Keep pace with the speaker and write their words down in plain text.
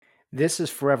This is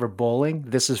forever bowling.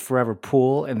 This is forever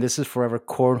pool, and this is forever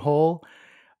cornhole.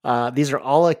 These are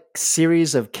all a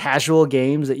series of casual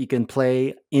games that you can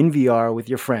play in VR with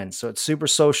your friends. So it's super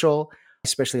social,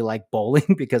 especially like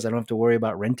bowling because I don't have to worry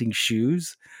about renting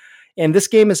shoes. And this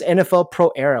game is NFL Pro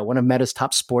Era, one of Meta's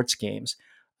top sports games.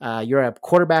 You're a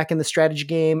quarterback in the strategy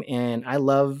game, and I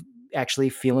love actually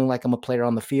feeling like I'm a player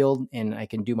on the field and I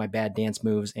can do my bad dance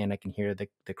moves and I can hear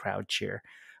the crowd cheer.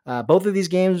 Both of these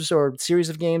games or series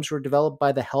of games were developed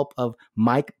by the help of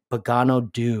Mike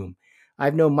Pagano DOOM.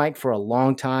 I've known Mike for a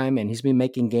long time, and he's been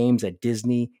making games at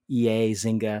Disney, EA,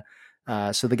 Zynga.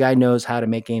 So the guy knows how to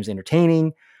make games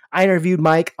entertaining. I interviewed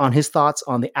Mike on his thoughts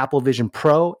on the Apple Vision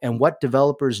Pro and what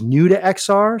developers new to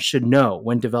XR should know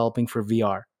when developing for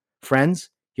VR. Friends,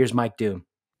 here's Mike Doom.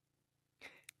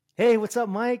 Hey, what's up,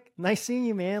 Mike? Nice seeing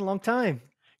you, man. Long time.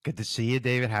 Good to see you,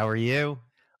 David. How are you?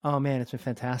 Oh, man, it's been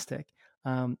fantastic.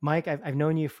 Mike, I've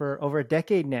known you for over a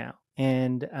decade now,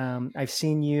 and I've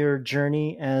seen your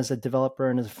journey as a developer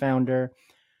and as a founder,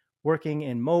 working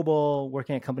in mobile,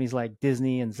 working at companies like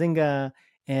Disney and Zynga,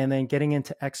 and then getting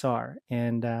into XR.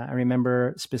 And I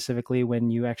remember specifically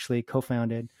when you actually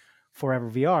co-founded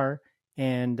Forever VR.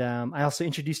 And I also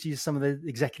introduced you to some of the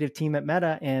executive team at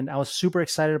Meta, and I was super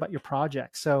excited about your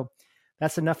project. So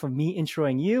that's enough of me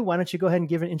introing you. Why don't you go ahead and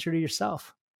give an intro to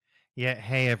yourself? Yeah.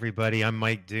 Hey, everybody. I'm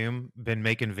Mike Doom. Been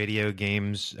making video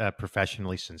games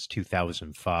professionally since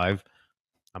 2005.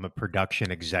 I'm a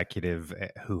production executive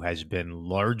who has been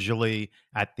largely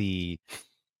at the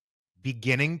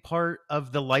beginning part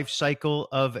of the life cycle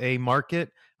of a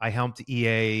market. I helped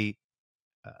EA,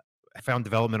 I found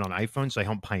development on iPhone, so I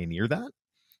helped pioneer that.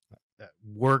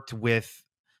 Worked with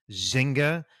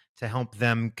Zynga to help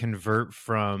them convert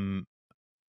from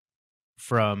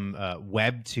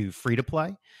web to free to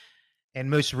play, and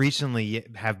most recently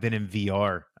have been in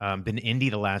VR. Been indie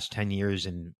the last 10 years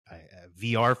and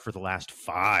VR for the last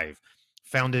 5.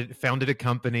 Founded a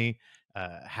company,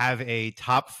 have a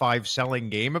top 5 selling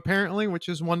game apparently, which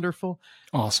is wonderful,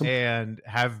 Awesome. and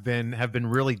have been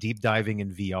really deep diving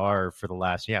in VR for the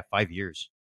last 5 years.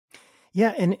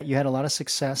 Yeah, and you had a lot of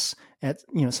success at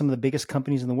some of the biggest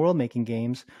companies in the world making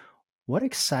games. What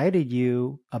excited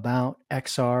you about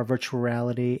XR, virtual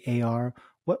reality, AR?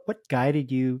 What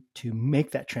guided you to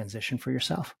make that transition for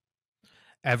yourself?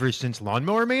 Ever since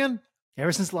Lawnmower Man,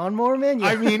 Ever since Lawnmower Man,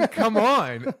 I yeah. mean, come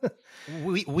on.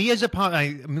 We as a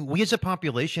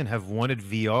population have wanted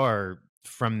VR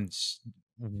from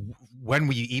when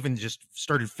we even just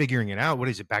started figuring it out. What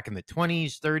is it, back in the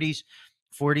 20s, 30s,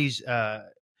 40s?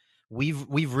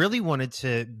 We've really wanted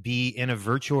to be in a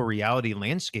virtual reality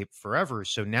landscape forever.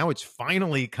 So now it's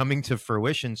finally coming to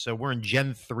fruition. So we're in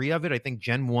Gen 3 of it. I think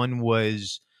Gen 1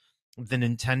 was the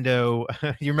Nintendo.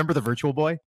 You remember the Virtual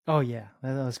Boy? Oh yeah,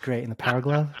 that was great. And the Power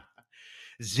Glove.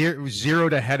 Zero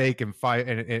to headache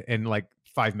in like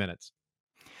 5 minutes.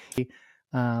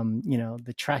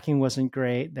 The tracking wasn't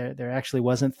great. There actually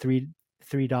wasn't three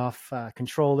DOF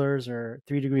controllers or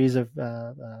 3 degrees of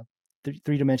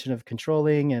three dimension of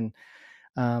controlling, and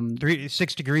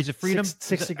 6 degrees of freedom.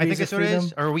 six I think degrees of that's what it is.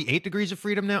 freedom. Or are we 8 degrees of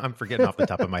freedom now? I'm forgetting off the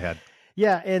top of my head.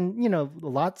 Yeah, and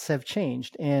lots have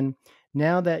changed. And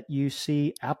now that you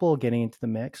see Apple getting into the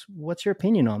mix, what's your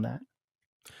opinion on that?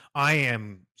 I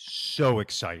am so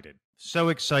excited. So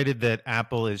excited that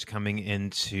Apple is coming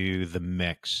into the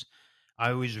mix.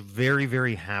 I was very,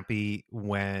 very happy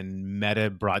when Meta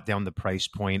brought down the price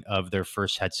point of their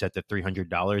first headset to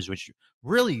 $300, which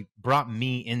really brought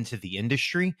me into the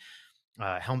industry.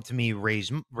 Helped me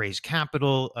raise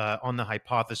capital on the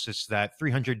hypothesis that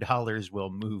 $300 will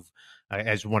move,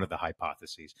 as one of the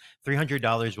hypotheses.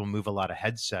 $300 will move a lot of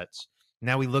headsets.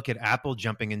 Now we look at Apple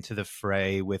jumping into the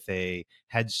fray with a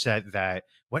headset that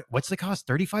what's the cost?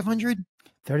 $3,500.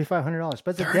 $3,500,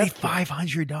 but it's a dev kit.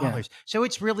 $3,500. Yeah. So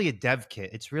it's really a dev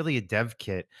kit.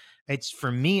 It's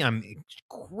for me, I'm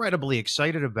incredibly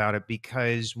excited about it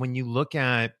because when you look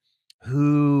at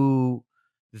who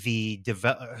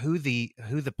who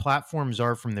the platforms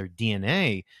are from their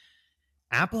DNA,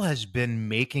 Apple has been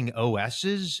making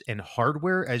OSs and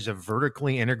hardware as a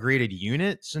vertically integrated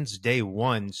unit since day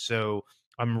one. So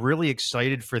I'm really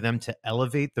excited for them to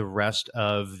elevate the rest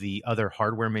of the other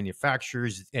hardware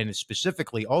manufacturers and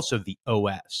specifically also the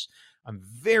OS. I'm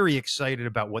very excited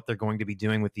about what they're going to be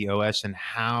doing with the OS and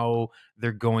how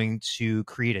they're going to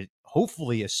create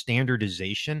hopefully a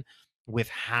standardization with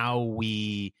how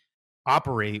we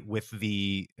operate with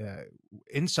the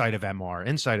inside of MR,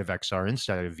 inside of XR,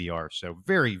 inside of VR. So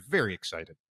very, very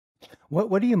excited.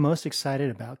 What are you most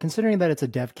excited about, considering that it's a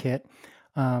dev kit?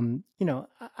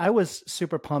 I was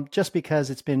super pumped just because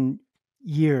it's been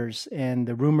years and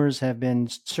the rumors have been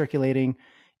circulating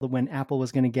when Apple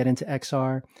was going to get into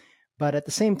XR. But at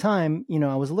the same time,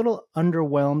 I was a little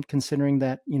underwhelmed considering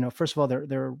that, first of all,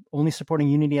 they're only supporting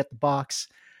Unity at the box.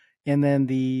 And then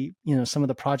some of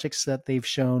the projects that they've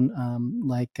shown,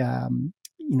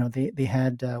 they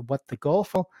had What the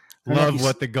Golf. Love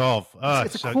What the Golf.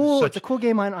 It's a cool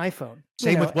game on iPhone.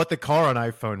 Same with What the Car on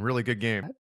iPhone. Really good game.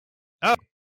 Oh,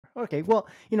 okay. Well,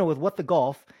 with What the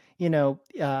Golf,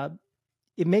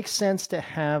 it makes sense to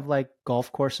have like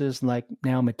golf courses like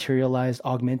now materialized,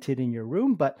 augmented in your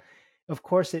room, but of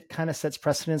course it kind of sets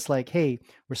precedence like, hey,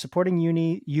 we're supporting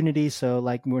Unity, so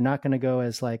like we're not going to go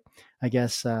as like, I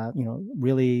guess,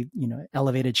 really,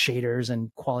 elevated shaders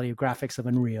and quality of graphics of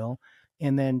Unreal,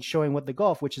 and then showing What the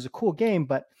Golf, which is a cool game,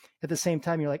 but at the same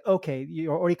time you're like, okay,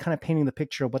 you're already kind of painting the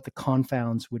picture of what the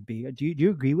confounds would be. Do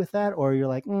you agree with that, or you're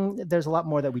like, there's a lot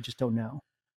more that we just don't know?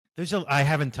 I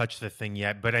haven't touched the thing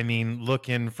yet, but I mean,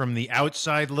 looking from the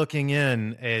outside looking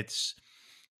in, it's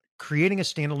creating a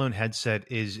standalone headset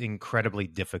is incredibly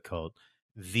difficult.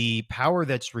 The power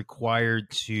that's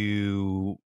required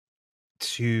to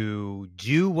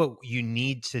do what you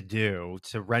need to do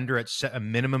to render at a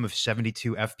minimum of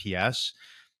 72 FPS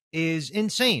is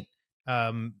insane.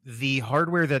 The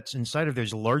hardware that's inside of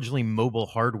there's largely mobile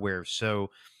hardware,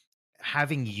 so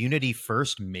having Unity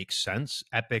first makes sense.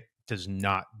 Epic does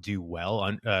not do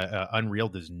well. Unreal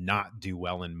does not do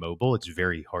well in mobile. It's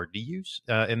very hard to use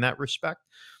in that respect.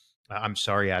 I'm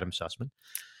sorry, Adam Sussman.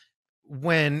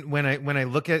 When I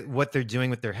look at what they're doing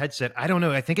with their headset, I don't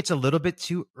know. I think it's a little bit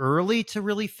too early to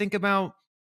really think about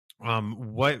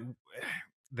what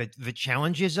the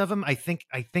challenges of them. I think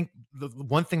the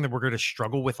one thing that we're going to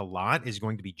struggle with a lot is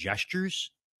going to be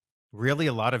gestures. Really,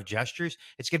 a lot of gestures.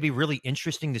 It's going to be really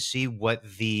interesting to see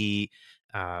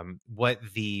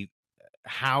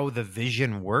how the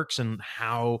vision works and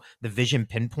how the vision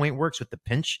pinpoint works with the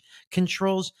pinch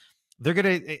controls. They're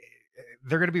going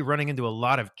to be running into a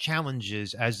lot of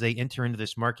challenges as they enter into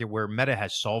this market where Meta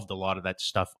has solved a lot of that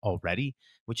stuff already,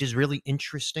 which is really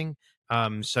interesting,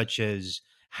 such as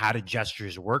how do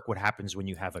gestures work, what happens when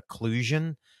you have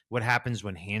occlusion, what happens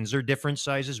when hands are different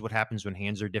sizes, what happens when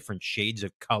hands are different shades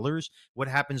of colors, what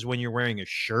happens when you're wearing a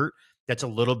shirt that's a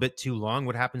little bit too long,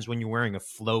 what happens when you're wearing a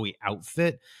flowy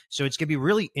outfit. So it's going to be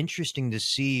really interesting to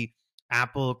see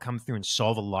Apple come through and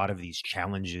solve a lot of these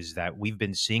challenges that we've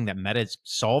been seeing that Meta's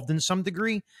solved in some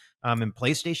degree, and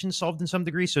PlayStation solved in some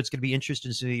degree. So it's going to be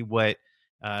interesting to see what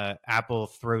Apple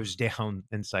throws down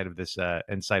inside of this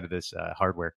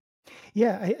hardware.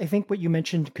 Yeah, I think what you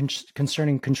mentioned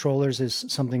concerning controllers is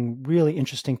something really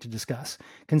interesting to discuss,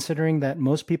 considering that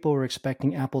most people were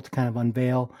expecting Apple to kind of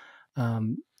unveil,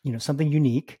 something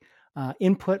unique.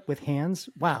 Input with hands.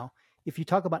 Wow. If you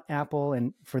talk about Apple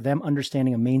and for them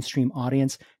understanding a mainstream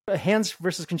audience, hands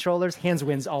versus controllers, hands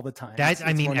wins all the time.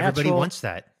 Everybody wants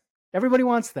that. Everybody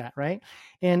wants that, right?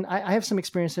 And I have some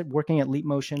experience at working at Leap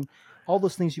Motion. All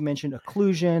those things you mentioned,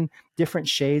 occlusion, different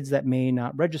shades that may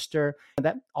not register,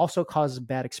 that also causes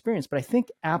bad experience. But I think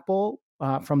Apple,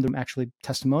 from the actually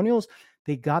testimonials,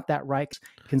 they got that right,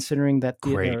 considering that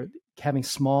they're having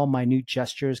small, minute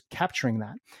gestures, capturing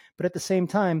that. But at the same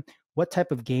time, what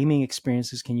type of gaming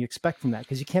experiences can you expect from that?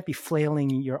 Because you can't be flailing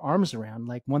your arms around.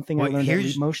 Like one thing I learned at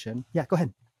Leap Motion. Yeah, go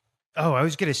ahead. Oh, I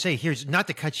was going to say, here's not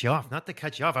to cut you off.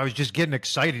 I was just getting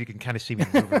excited. You can kind of see me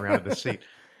moving around in the seat.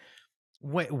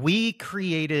 We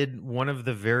created one of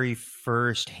the very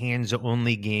first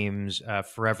hands-only games,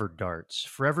 Forever Darts.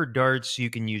 Forever Darts you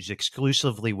can use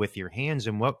exclusively with your hands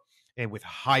and with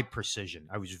high precision.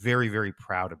 I was very, very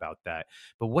proud about that.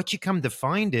 But what you come to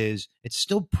find is it's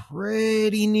still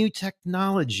pretty new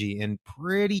technology and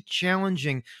pretty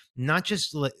challenging, not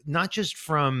just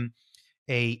from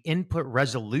a input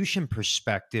resolution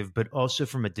perspective, but also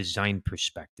from a design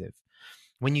perspective.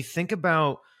 When you think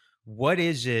about what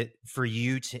is it for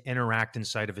you to interact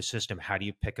inside of a system? How do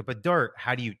you pick up a dart?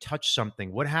 How do you touch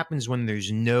something? What happens when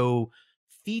there's no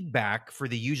feedback for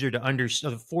the user to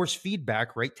understand, force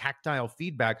feedback, right? Tactile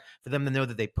feedback for them to know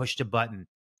that they pushed a button,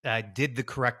 did the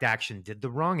correct action, did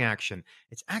the wrong action.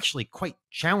 It's actually quite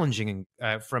challenging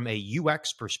from a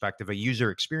UX perspective, a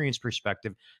user experience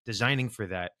perspective, designing for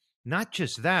that. Not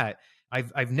just that,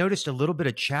 I've noticed a little bit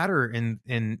of chatter in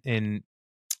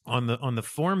on the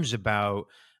forums about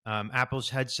Apple's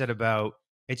headset, about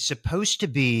it's supposed to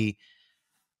be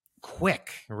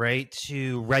quick, right,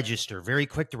 to register, very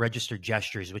quick to register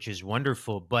gestures, which is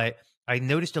wonderful. But I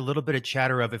noticed a little bit of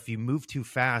chatter of if you move too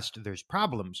fast, there's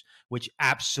problems, which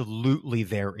absolutely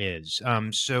there is.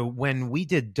 So when we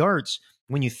did darts,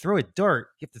 when you throw a dart,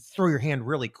 you have to throw your hand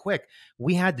really quick.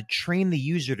 We had to train the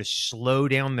user to slow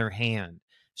down their hand.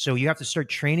 So you have to start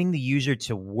training the user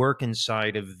to work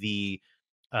inside of the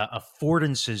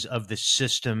affordances of the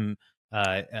system's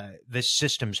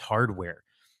hardware.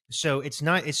 So it's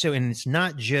not it's so and it's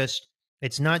not just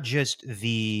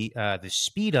the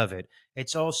speed of it,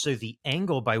 it's also the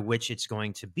angle by which it's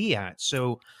going to be at.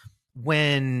 So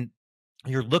when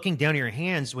you're looking down at your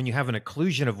hands, when you have an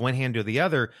occlusion of one hand or the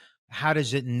other, how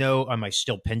does it know, am I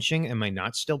still pinching? Am I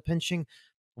not still pinching?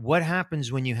 What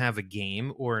happens when you have a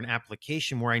game or an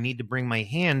application where I need to bring my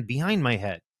hand behind my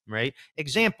head, right?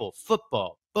 Example,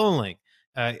 football, bowling.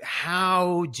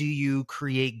 How do you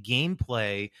create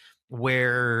gameplay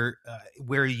where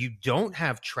you don't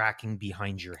have tracking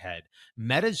behind your head?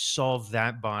 Meta's solved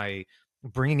that by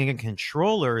bringing in a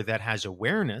controller that has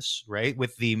awareness, right,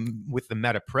 with the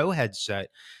Meta Pro headset.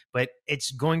 But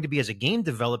it's going to be, as a game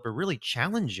developer, really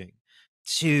challenging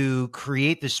to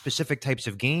create the specific types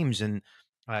of games, and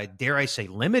dare I say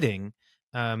limiting,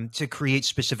 to create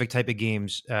specific type of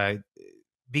games,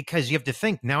 because you have to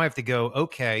think, now I have to go,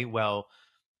 okay, well,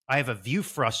 I have a view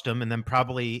frustum and then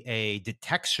probably a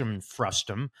detection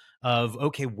frustum of,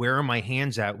 okay, where are my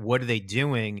hands at? What are they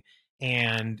doing?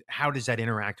 And how does that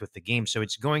interact with the game? So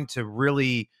it's going to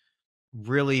really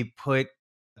put,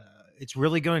 it's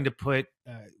really going to put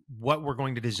what we're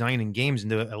going to design in games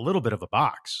into a little bit of a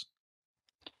box.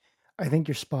 I think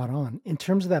you're spot on. In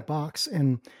terms of that box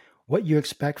and what you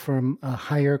expect from a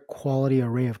higher quality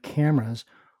array of cameras,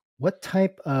 what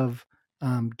type of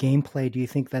gameplay do you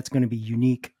think that's going to be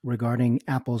unique regarding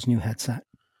Apple's new headset?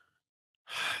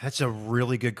 That's a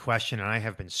really good question. And I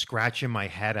have been scratching my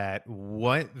head at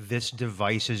what this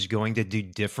device is going to do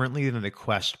differently than the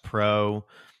Quest Pro,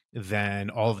 than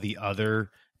all of the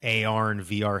other AR and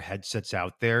VR headsets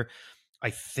out there. I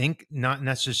think not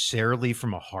necessarily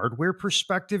from a hardware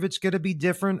perspective, it's going to be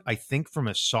different. I think from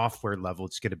a software level,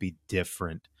 it's going to be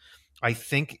different. I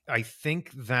think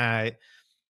that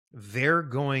they're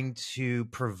going to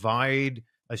provide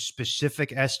a specific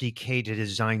SDK to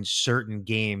design certain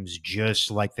games,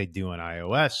 just like they do on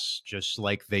iOS, just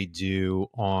like they do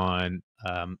on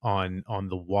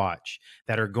the watch,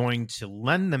 that are going to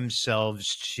lend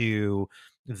themselves to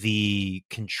the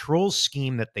control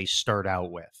scheme that they start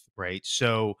out with, right?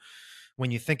 So when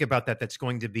you think about that, that's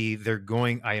going to be, they're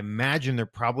going, I imagine they're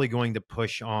probably going to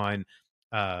push on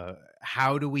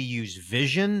how do we use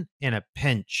vision in a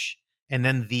pinch, and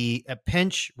then a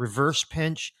pinch, reverse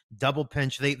pinch, double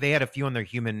pinch. They had a few on their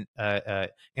human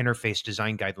interface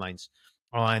design guidelines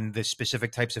on the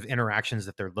specific types of interactions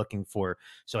that they're looking for.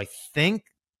 So I think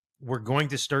we're going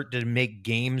to start to make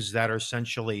games that are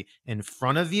essentially in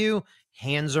front of you,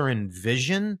 hands are in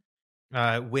vision,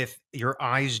 with your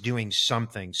eyes doing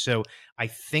something. So I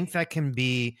think that can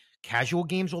be, casual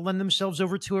games will lend themselves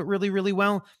over to it really, really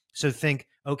well. So think,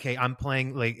 okay, I'm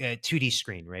playing like a 2D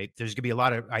screen, right? There's gonna be a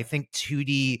lot of, I think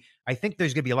 2D, I think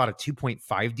there's gonna be a lot of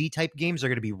 2.5D type games. They're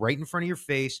gonna be right in front of your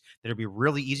face. That'll be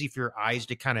really easy for your eyes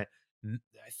to kind of,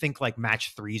 I think like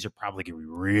match threes are probably gonna be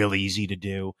really easy to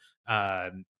do.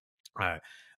 Um, uh,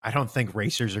 I don't think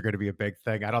racers are going to be a big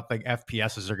thing. I don't think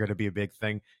FPSs are going to be a big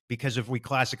thing, because if we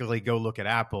classically go look at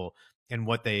Apple and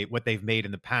what they've made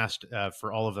in the past,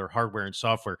 for all of their hardware and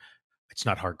software, it's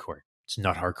not hardcore. It's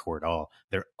not hardcore at all.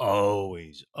 They're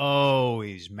always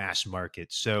mass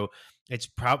market. So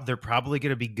they're probably going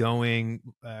to be going.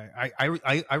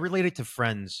 I relate it to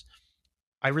friends.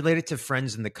 I relate it to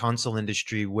friends in the console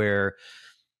industry where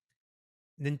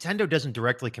Nintendo doesn't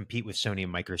directly compete with Sony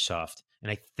and Microsoft. And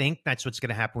I think that's what's going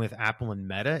to happen with Apple and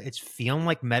Meta. It's feeling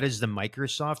like Meta's the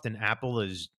Microsoft and Apple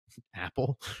is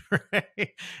Apple,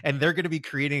 right? And they're going to be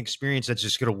creating an experience that's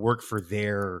just going to work for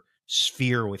their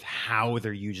sphere with how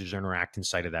their users interact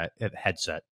inside of that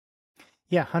headset.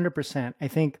 Yeah, 100%. I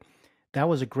think that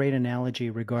was a great analogy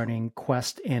regarding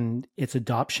Quest and its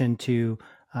adoption to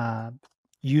uh,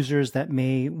 users that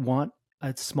may want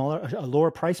a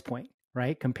lower price point,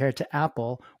 right? Compared to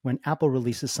Apple. When Apple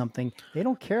releases something, they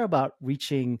don't care about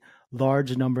reaching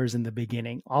large numbers in the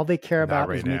beginning. All they care Not about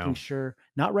right is making now. sure,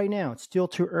 not right now, it's still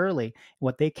too early.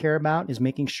 What they care about is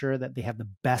making sure that they have the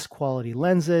best quality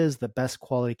lenses, the best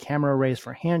quality camera arrays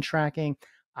for hand tracking,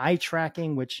 eye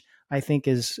tracking, which I think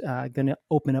is going to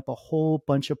open up a whole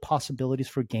bunch of possibilities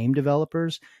for game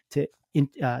developers to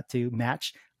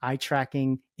match eye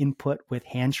tracking input with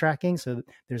hand tracking. So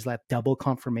there's that double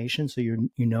confirmation. So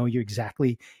you're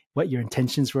exactly what your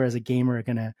intentions were as a gamer are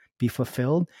going to be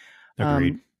fulfilled.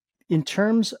 Agreed. In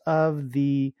terms of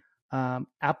the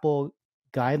Apple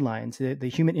guidelines, the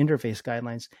human interface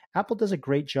guidelines, Apple does a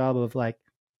great job of like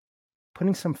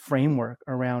putting some framework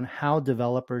around how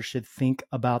developers should think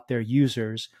about their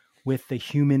users with the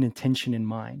human intention in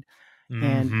mind.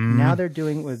 And Hmm. now they're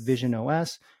doing it with Vision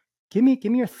OS. Give me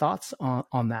your thoughts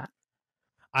on that.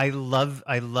 I love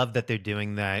that they're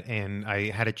doing that, and I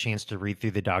had a chance to read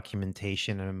through the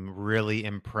documentation, and I'm really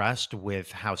impressed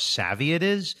with how savvy it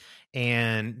is.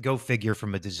 And go figure,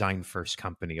 from a design first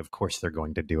company, of course they're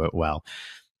going to do it well.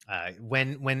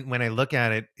 When I look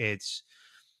at it, it's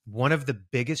one of the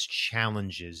biggest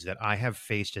challenges that I have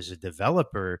faced as a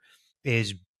developer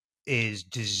is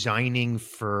designing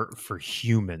for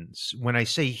humans. When I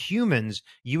say humans,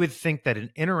 you would think that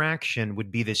an interaction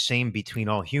would be the same between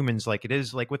all humans, like it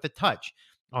is like with the touch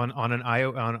on an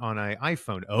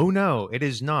iPhone. Oh no, it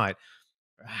is not.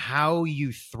 How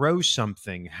you throw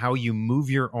something, how you move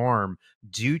your arm,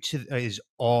 due to is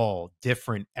all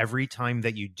different every time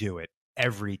that you do it.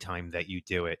 Every time that you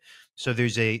do it. So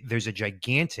there's a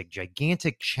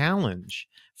gigantic challenge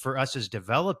for us as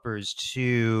developers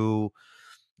to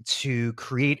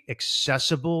create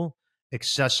accessible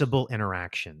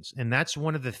interactions. And that's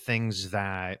one of the things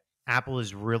that Apple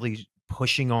is really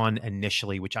pushing on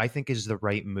initially, which I think is the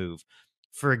right move.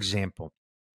 For example,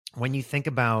 when you think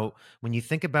about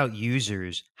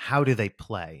users, how do they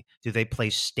play? Do they play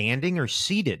standing or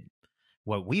seated?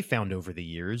 What we found over the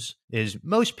years is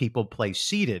most people play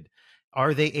seated.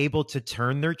 Are they able to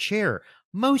turn their chair?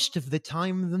 Most of the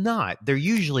time, not. They're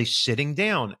usually sitting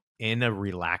down in a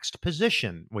relaxed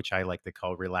position, which I like to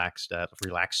call relaxed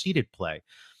seated play.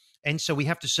 And so we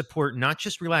have to support not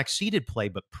just relaxed seated play,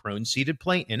 but prone seated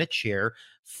play in a chair,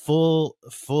 full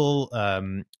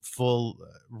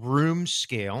room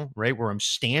scale, right, where I'm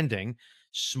standing,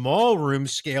 small room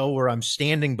scale where I'm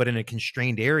standing but in a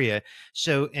constrained area.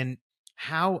 So, and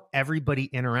how everybody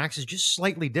interacts is just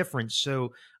slightly different.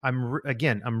 So I'm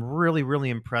really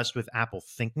impressed with Apple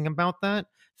thinking about that,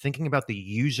 thinking about the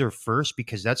user first,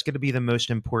 because that's going to be the most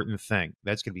important thing.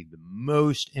 That's going to be the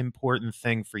most important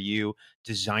thing for you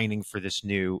designing for this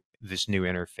new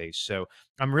interface. So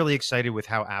I'm really excited with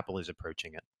how Apple is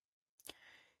approaching it.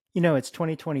 It's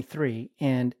 2023,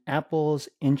 and Apple's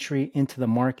entry into the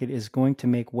market is going to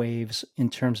make waves in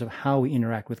terms of how we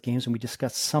interact with games, and we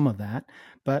discussed some of that.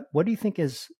 But what do you think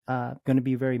is going to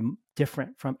be very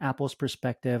different from Apple's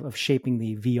perspective of shaping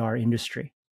the VR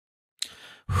industry?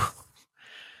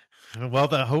 Well,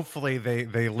 hopefully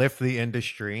they lift the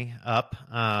industry up,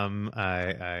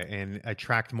 and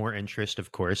attract more interest.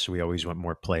 Of course, we always want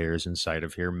more players inside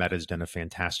of here. Meta's done a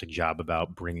fantastic job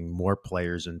about bringing more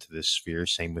players into this sphere.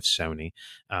 Same with Sony.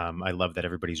 I love that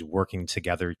everybody's working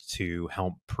together to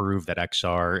help prove that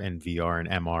XR and VR and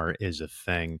MR is a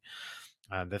thing.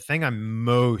 The thing I'm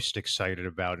most excited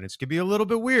about, and it's going to be a little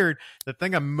bit weird, the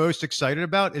thing I'm most excited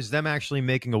about is them actually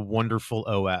making a wonderful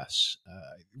OS.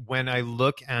 When I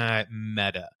look at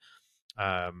Meta,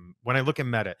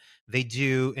 they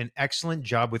do an excellent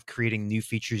job with creating new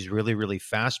features really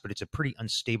fast, but it's a pretty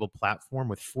unstable platform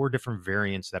with four different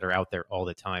variants that are out there all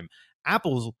the time.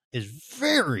 Apple is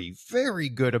very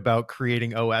good about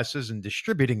creating OSs and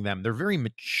distributing them. They're very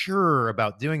mature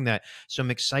about doing that. So I'm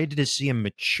excited to see a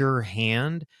mature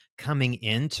hand coming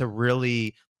in to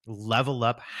really level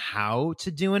up how to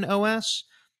do an OS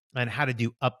and how to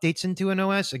do updates into an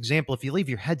OS. Example, if you leave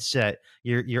your headset,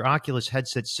 your Oculus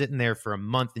headset sitting there for a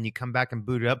month and you come back and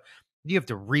boot it up, you have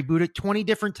to reboot it 20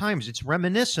 different times. It's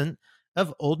reminiscent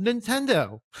of old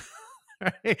Nintendo.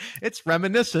 Right? It's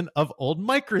reminiscent of old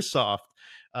Microsoft.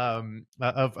 I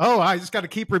just got to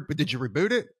keep. Did you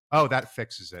reboot it? Oh, that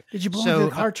fixes it. Did you blow the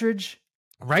cartridge?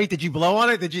 Right? Did you blow on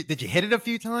it? Did you hit it a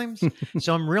few times?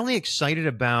 So I'm really excited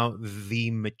about the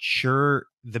mature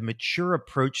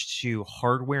approach to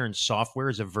hardware and software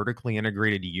as a vertically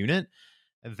integrated unit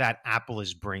that Apple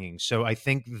is bringing. So I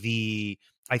think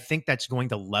that's going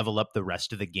to level up the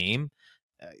rest of the game.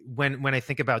 When I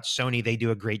think about Sony, they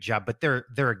do a great job, but they're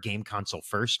a game console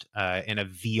first, and a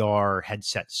VR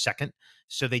headset second.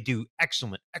 So they do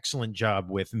excellent job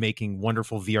with making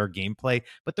wonderful VR gameplay,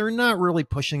 but they're not really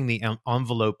pushing the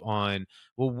envelope on,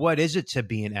 well, what is it to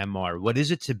be in MR? What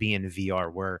is it to be in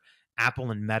VR? Where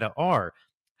Apple and Meta are.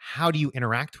 How do you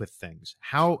interact with things?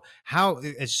 How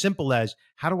as simple as,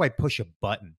 how do I push a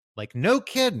button? Like, no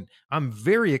kidding. I'm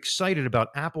very excited about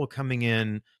Apple coming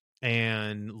in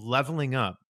and leveling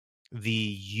up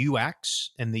the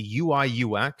UX and the UI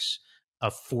UX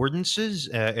affordances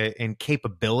and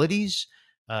capabilities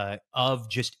of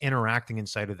just interacting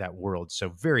inside of that world. So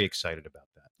very excited about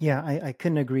that. Yeah, I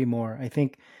couldn't agree more. I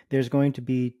think there's going to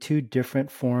be two different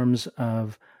forms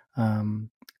of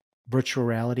virtual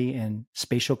reality and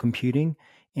spatial computing.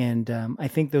 And I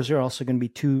think those are also going to be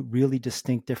two really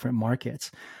distinct different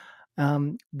markets.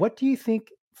 What do you think,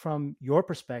 from your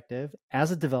perspective as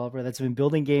a developer that's been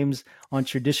building games on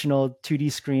traditional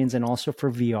 2D screens and also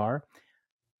for VR,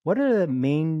 what are the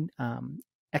main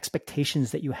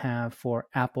expectations that you have for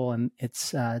Apple and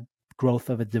its growth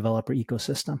of a developer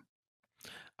ecosystem?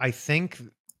 I think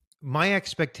my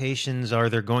expectations are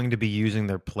they're going to be using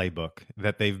their playbook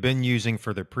that they've been using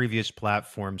for their previous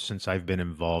platforms since I've been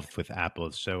involved with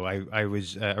Apple. So I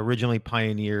was originally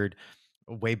pioneered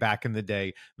way back in the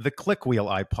day the click wheel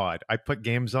iPod. I put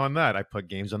games on that. I put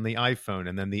games on the iPhone,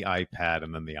 and then the iPad,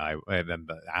 and then and then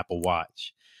the Apple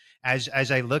Watch.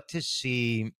 As I look to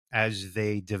see as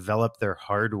they develop their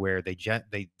hardware,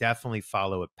 they definitely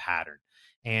follow a pattern,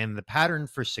 and the pattern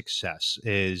for success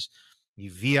is you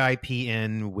VIP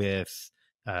in with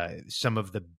some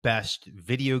of the best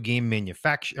video game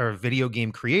manufacture or video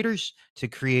game creators to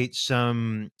create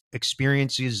some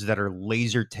experiences that are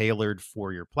laser tailored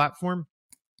for your platform.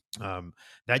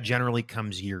 That generally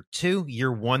comes year two.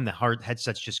 Year one, the hard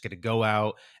headset's just going to go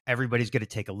out. Everybody's going to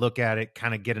take a look at it,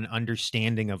 kind of get an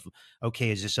understanding of,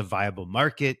 okay, is this a viable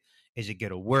market? Is it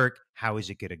going to work? How is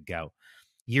it going to go?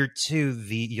 Year two,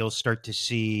 you'll start to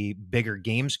see bigger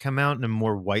games come out and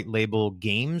more white label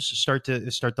games start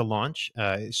to launch.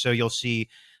 So you'll see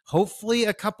hopefully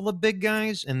a couple of big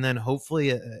guys, and then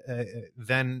hopefully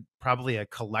then probably a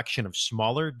collection of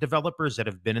smaller developers that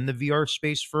have been in the VR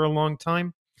space for a long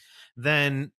time.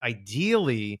 Then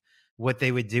ideally what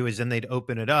they would do is then they'd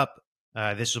open it up.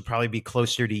 This will probably be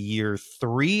closer to year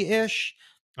three-ish.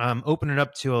 Open it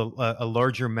up to a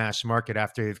larger mass market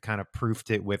after they've kind of proofed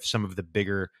it with some of the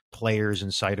bigger players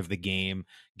inside of the game,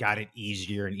 got it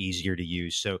easier and easier to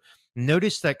use. So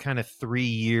notice that kind of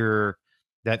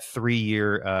that 3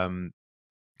 year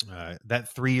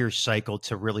cycle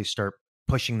to really start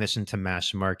pushing this into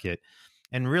mass market.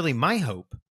 And really my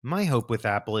hope with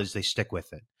Apple is they stick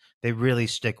with it. They really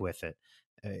stick with it.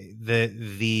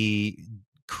 The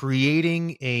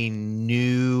creating a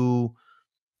new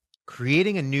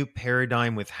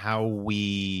paradigm with how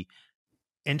we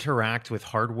interact with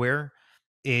hardware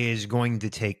is going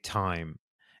to take time,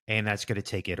 and that's going to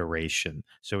take iteration.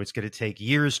 So it's going to take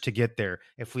years to get there.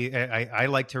 I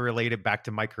like to relate it back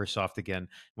to Microsoft again.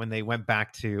 When they went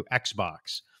back to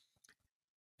Xbox,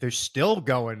 they're still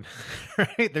going,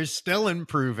 right? They're still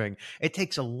improving. It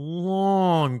takes a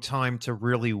long time to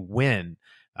really win.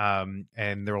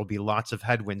 And there will be lots of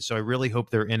headwinds. So I really hope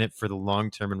they're in it for the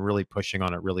long term and really pushing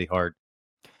on it really hard.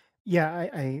 Yeah,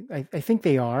 I think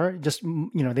they are. Just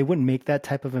they wouldn't make that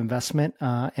type of investment,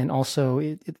 and also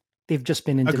they've just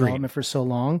been in Agreed. development for so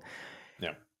long.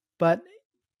 Yeah. But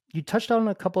you touched on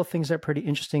a couple of things that are pretty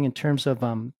interesting in terms of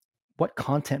what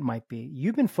content might be.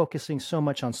 You've been focusing so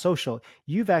much on social.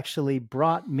 You've actually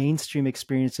brought mainstream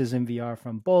experiences in VR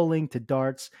from bowling to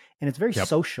darts, and it's very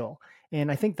social. And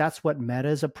I think that's what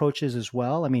Meta's approach is as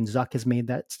well. I mean, Zuck has made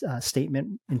that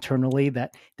statement internally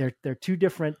that there are two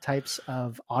different types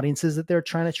of audiences that they're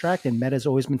trying to attract, and Meta's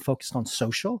always been focused on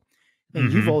social.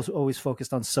 And you've always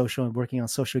focused on social and working on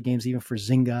social games, even for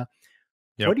Zynga.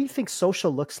 Yep. What do you think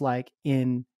social looks like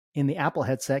in the Apple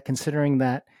headset, considering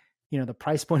that the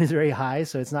price point is very high,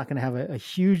 so it's not going to have a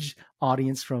huge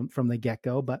audience from the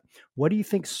get-go? But what do you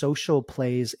think social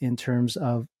plays in terms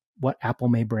of what Apple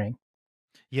may bring?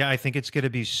 Yeah, I think it's going to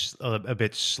be a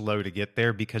bit slow to get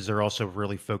there because they're also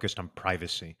really focused on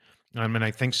privacy. And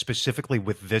I think specifically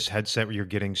with this headset, where you're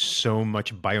getting so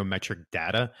much biometric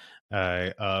data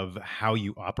of how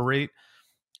you operate,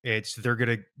 they're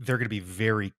gonna be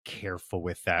very careful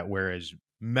with that. Whereas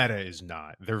Meta is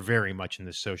not. They're very much in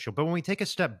the social. But when we take a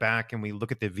step back and we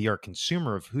look at the VR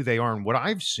consumer of who they are and what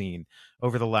I've seen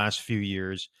over the last few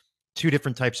years, two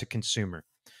different types of consumer.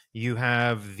 You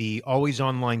have the always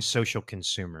online social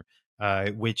consumer,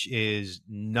 which is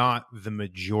not the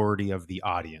majority of the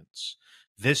audience.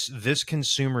 This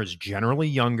consumer is generally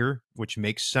younger, which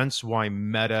makes sense why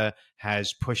Meta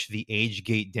has pushed the age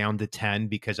gate down to 10,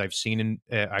 because I've seen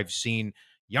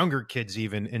younger kids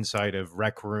even inside of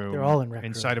Rec Room. They're all in Rec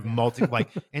inside Room, of multi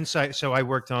inside. So I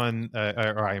worked on,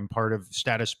 or I am part of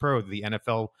Status Pro, the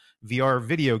NFL VR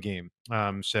video game.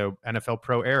 So NFL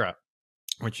Pro Era,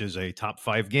 which is a top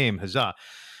 5 game. Huzzah!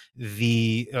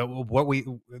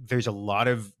 There's a lot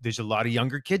of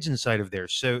younger kids inside of there,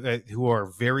 so who are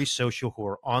very social, who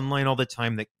are online all the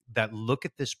time, that look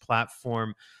at this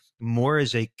platform more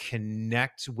as a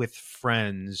connect with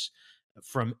friends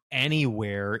from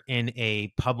anywhere in a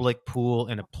public pool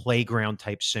and a playground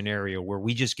type scenario where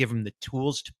we just give them the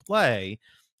tools to play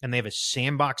and they have a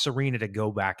sandbox arena to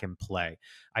go back and play.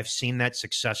 I've seen that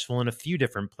successful in a few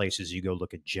different places. You go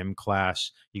look at gym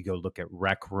class, you go look at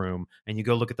Rec Room, and you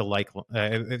go look at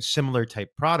the similar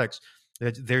type products.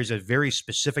 There's a very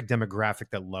specific demographic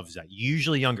that loves that.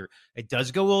 Usually younger. It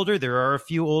does go older. There are a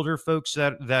few older folks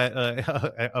that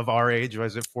of our age,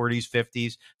 was it 40s,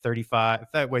 50s, 35?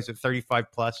 That was it 35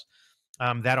 plus,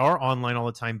 that are online all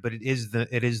the time. But it is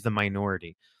the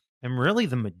minority, and really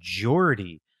the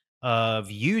majority of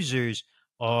users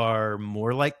are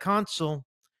more like console,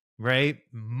 right?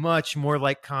 Much more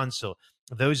like console.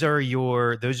 Those are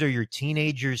your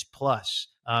teenagers plus,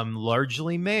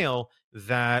 largely male,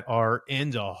 that are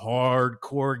into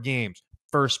hardcore games,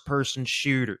 first person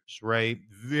shooters, right?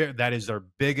 That is our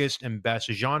biggest and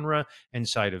best genre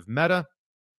inside of Meta.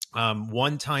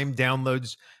 One time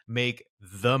downloads make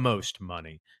the most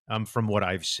money, from what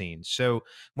I've seen. So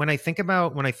when I think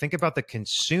about the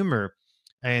consumer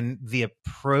and the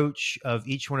approach of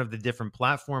each one of the different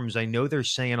platforms, I know they're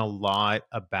saying a lot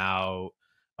about,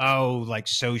 like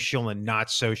social and not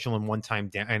social and one time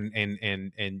down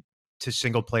and to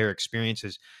single player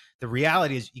experiences. The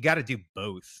reality is you got to do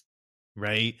both,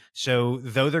 right? So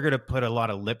though they're going to put a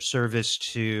lot of lip service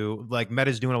to, like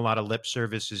Meta's doing a lot of lip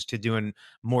services to doing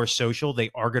more social, they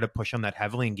are going to push on that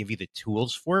heavily and give you the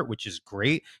tools for it, which is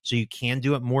great. So you can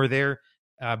do it more there.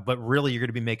 But really, you're going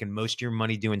to be making most of your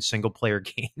money doing single player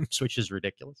games, which is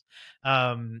ridiculous.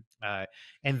 And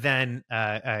then,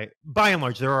 by and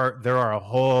large, there are a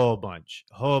whole bunch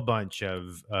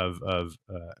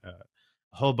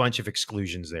of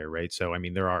exclusions there, right? So, I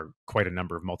mean, there are quite a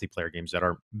number of multiplayer games that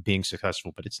are being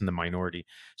successful, but it's in the minority.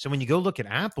 So, when you go look at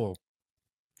Apple,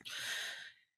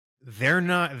 they're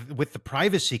not, with the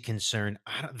privacy concern,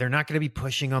 they're not going to be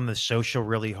pushing on the social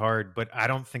really hard, but I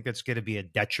don't think that's going to be a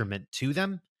detriment to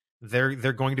them. They're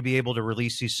going to be able to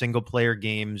release these single player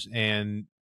games and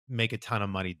make a ton of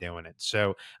money doing it.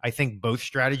 So I think both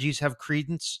strategies have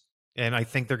credence, and I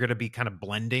think they're going to be kind of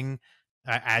blending,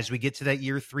 as we get to that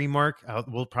year 3 mark.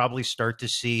 We'll probably start to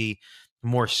see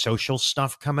more social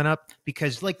stuff coming up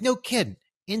because, like, no kidding,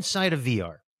 inside of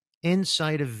VR,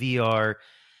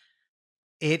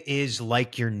 it is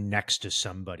like you're next to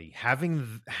somebody.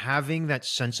 Having that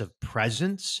sense of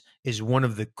presence is one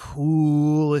of the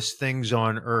coolest things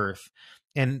on earth.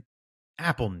 And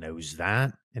Apple knows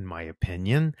that, in my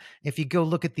opinion. If you go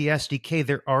look at the SDK,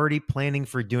 they're already planning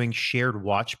for doing shared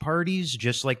watch parties,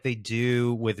 just like they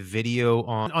do with video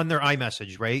on their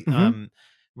iMessage, right? Mm-hmm.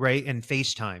 Right, and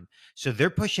FaceTime. So they're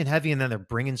pushing heavy, and then they're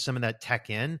bringing some of that tech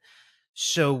in.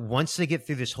 So once they get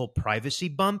through this whole privacy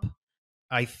bump,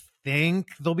 I think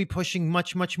they'll be pushing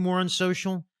much, much more on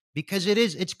social, because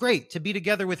it's great to be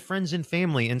together with friends and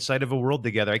family inside of a world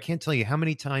together. I can't tell you how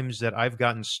many times that I've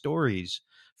gotten stories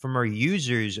from our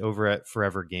users over at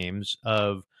Forever Games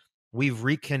of, we've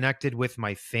reconnected with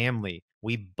my family.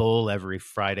 We bowl every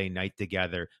Friday night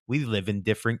together. We live in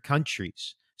different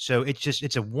countries. So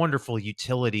it's a wonderful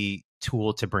utility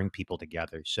tool to bring people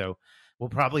together. So we'll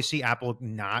probably see Apple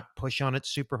not push on it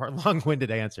super hard. Long-winded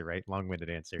answer, right?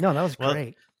 Long-winded answer. No, that was Well,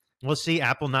 great. we'll see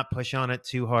Apple not push on it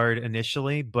too hard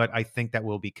initially, but I think that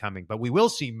will be coming. But we will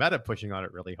see Meta pushing on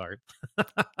it really hard.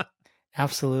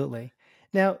 Absolutely.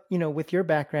 Now, with your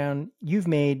background, you've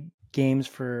made games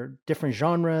for different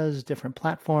genres, different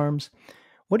platforms.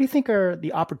 What do you think are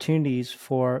the opportunities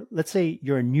for, let's say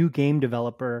you're a new game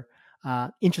developer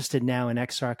interested now in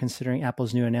XR, considering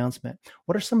Apple's new announcement?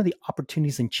 What are some of the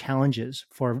opportunities and challenges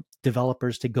for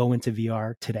developers to go into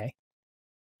VR today?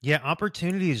 Yeah,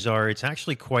 opportunities are, it's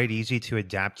actually quite easy to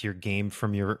adapt your game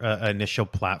from your initial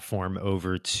platform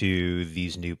over to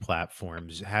these new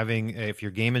platforms. If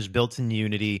your game is built in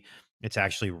Unity, it's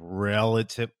actually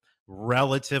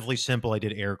relatively simple. I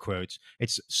did air quotes.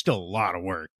 It's still a lot of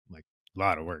work, like a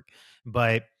lot of work,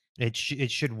 but it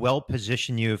should well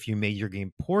position you if you made your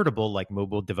game portable, like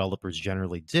mobile developers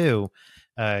generally do,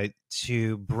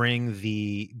 to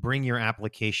bring your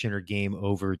application or game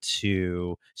over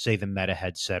to, say, the Meta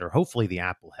headset or hopefully the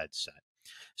Apple headset.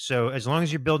 So as long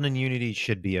as you're building in Unity, it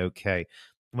should be okay.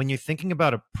 When you're thinking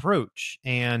about approach,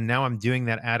 and now I'm doing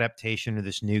that adaptation of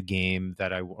this new game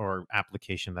or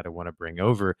application that I want to bring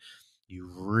over, you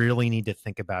really need to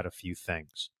think about a few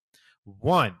things.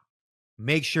 One,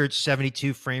 make sure it's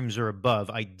 72 frames or above,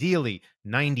 ideally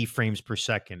 90 frames per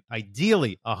second,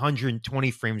 ideally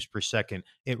 120 frames per second.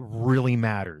 It really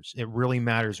matters. It really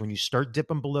matters. When you start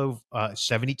dipping below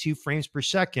 72 frames per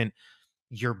second,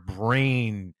 your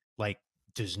brain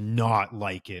does not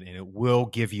like it, and it will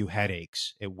give you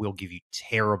headaches. It will give you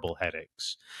terrible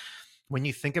headaches. When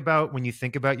you think about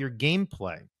your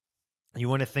gameplay, you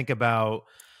want to think about,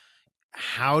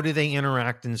 how do they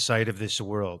interact inside of this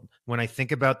world? When I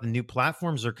think about the new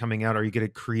platforms that are coming out, are you going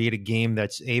to create a game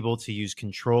that's able to use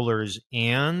controllers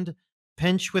and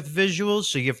pinch with visuals?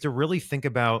 So you have to really think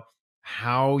about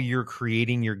how you're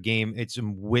creating your game. It's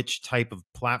in which type of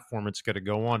platform it's going to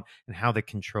go on and how the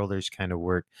controllers kind of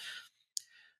work.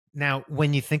 Now,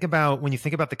 when you think about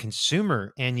the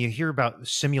consumer and you hear about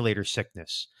simulator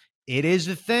sickness, it is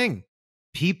a thing.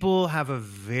 People have a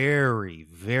very,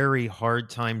 very hard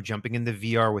time jumping into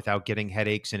VR without getting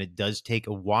headaches, and it does take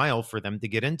a while for them to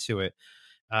get into it.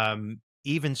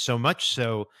 Even so much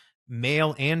so,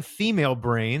 male and female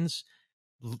brains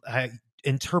uh,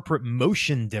 interpret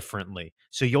motion differently.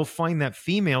 So you'll find that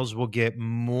females will get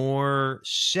more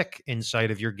sick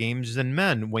inside of your games than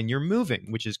men when you're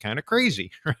moving, which is kind of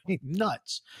crazy, right?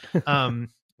 Nuts.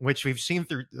 Which we've seen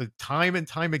through time and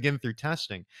time again through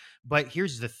testing. But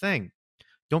here's the thing: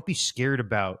 don't be scared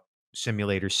about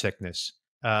simulator sickness.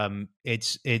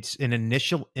 It's an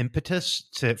initial impetus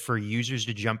for users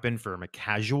to jump in from a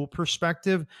casual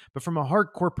perspective, but from a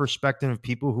hardcore perspective of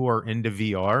people who are into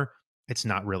VR, it's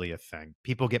not really a thing.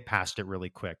 People get past it really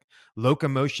quick.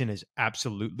 Locomotion is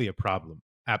absolutely a problem.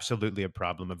 Absolutely a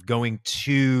problem of going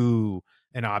to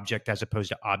an object as opposed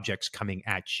to objects coming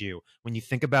at you. When you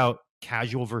think about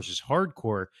casual versus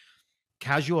hardcore,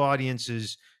 casual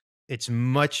audiences, it's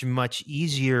much, much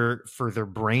easier for their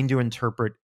brain to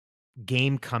interpret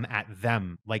game come at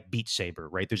them, like Beat Saber,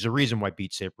 right? There's a reason why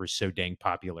Beat Saber is so dang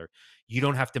popular. You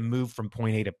don't have to move from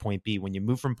point A to point B. When you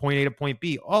move from point A to point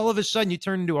B, all of a sudden you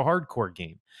turn into a hardcore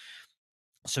game.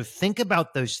 So think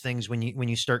about those things when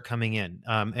you start coming in,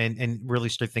 and really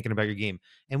start thinking about your game.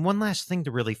 And one last thing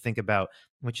to really think about,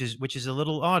 which is a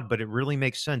little odd, but it really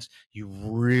makes sense. You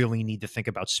really need to think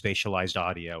about spatialized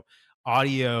audio.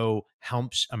 Audio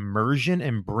helps immersion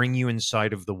and bring you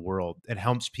inside of the world. It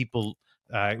helps people.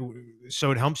 Uh,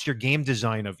 so it helps your game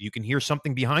design of you can hear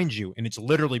something behind you and it's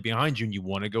literally behind you and you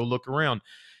want to go look around.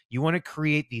 You want to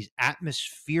create these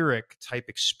atmospheric type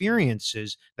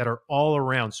experiences that are all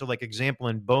around. So, like example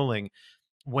in bowling,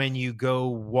 when you go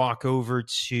walk over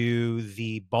to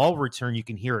the ball return, you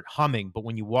can hear it humming, but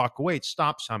when you walk away, it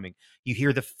stops humming. You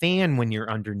hear the fan when you're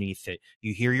underneath it.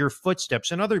 You hear your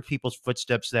footsteps and other people's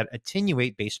footsteps that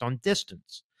attenuate based on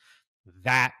distance.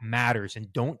 That matters,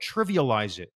 and don't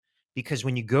trivialize it, because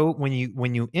when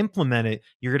you implement it,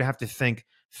 you're going to have to think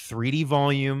 3D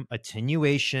volume,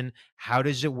 attenuation, how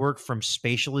does it work from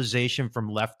spatialization from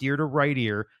left ear to right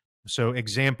ear. So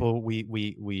example, we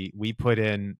put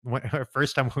in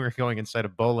first time we were going inside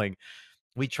of bowling,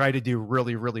 we tried to do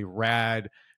really, really rad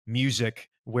music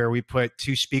where we put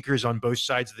two speakers on both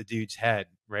sides of the dude's head,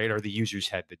 right? Or the user's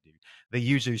head, the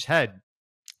user's head.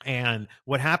 And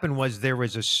what happened was there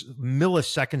was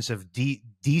milliseconds of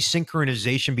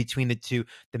desynchronization between the two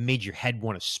that made your head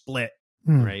want to split.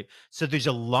 Right. So there's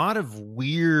a lot of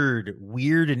weird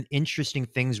and interesting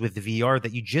things with VR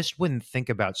that you just wouldn't think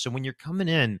about. So when you're coming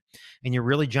in and you're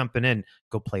really jumping in,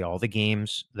 go play all the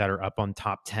games that are up on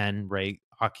top 10, right?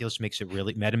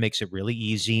 Meta makes it really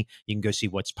easy. You can go see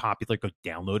what's popular, go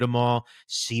download them all,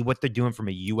 see what they're doing from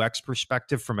a UX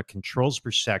perspective, from a controls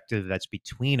perspective that's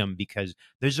between them, because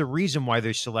there's a reason why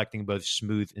they're selecting both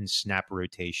smooth and snap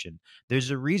rotation. There's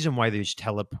a reason why there's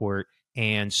teleport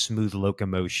and smooth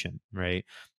locomotion, right?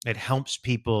 It helps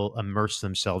people immerse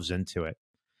themselves into it,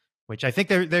 which I think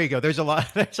there you go. There's a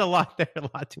lot, there's a lot there, a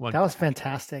lot to unpack. That was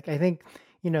fantastic. I think,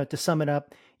 to sum it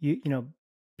up,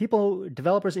 people,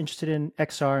 developers interested in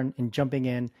XR and jumping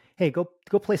in, hey, go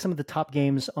play some of the top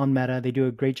games on Meta. They do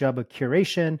a great job of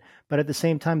curation, but at the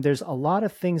same time, there's a lot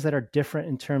of things that are different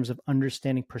in terms of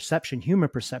understanding perception, human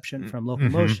perception, from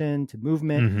locomotion to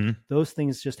movement. Those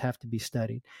things just have to be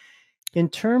studied. In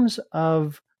terms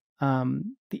of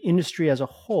the industry as a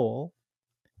whole,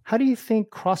 how do you think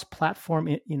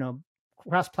cross-platform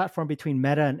between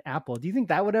Meta and Apple? Do you think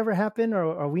that would ever happen,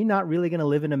 or are we not really going to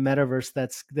live in a metaverse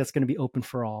that's going to be open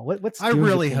for all? What's I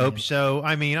really hope so.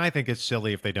 I mean, I think it's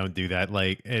silly if they don't do that.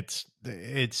 Like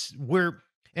we're,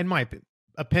 in my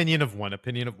opinion of one.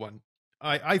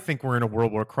 I think we're in a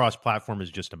world where cross-platform is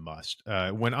just a must.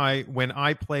 When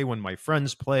I play, when my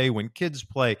friends play, when kids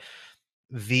play,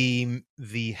 the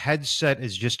headset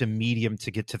is just a medium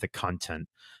to get to the content.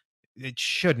 It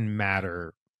shouldn't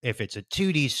matter if it's a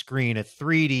 2D screen, a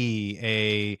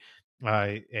 3D,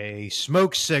 a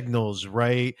smoke signals,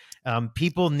 right?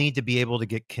 People need to be able to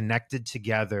get connected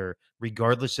together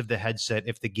regardless of the headset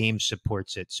if the game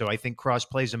supports it. So I think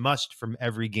crossplay is a must from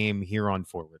every game here on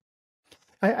forward.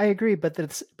 I agree, but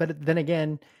then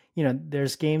again,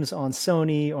 there's games on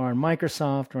Sony or on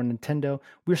Microsoft or Nintendo.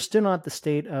 We're still not at the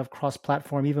state of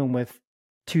cross-platform, even with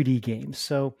 2D games.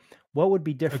 So what would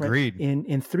be different Agreed. in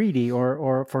 3D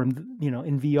or for in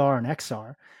VR and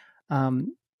XR?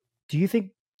 Do you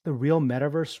think the real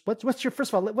metaverse? What's your,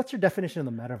 first of all, what's your definition of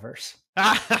the metaverse?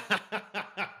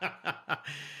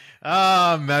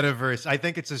 Ah, metaverse. I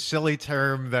think it's a silly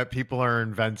term that people are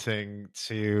inventing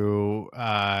to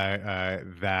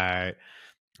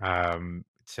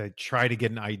try to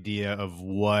get an idea of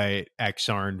what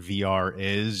XR and VR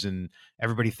is, and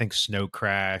everybody thinks snow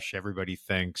crash. Everybody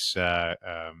thinks, yeah,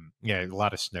 a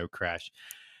lot of snow crash.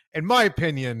 In my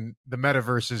opinion, the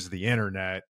metaverse is the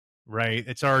internet, right?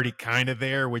 It's already kind of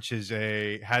there, which is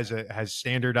has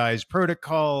standardized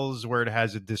protocols where it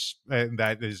has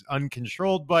that is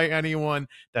uncontrolled by anyone,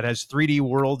 that has 3D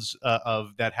worlds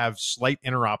of that have slight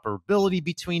interoperability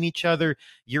between each other.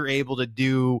 You're able to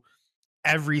do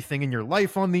everything in your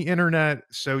life on the internet.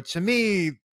 So to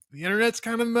me, the internet's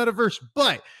kind of metaverse.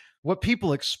 But what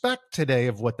people expect today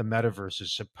of what the metaverse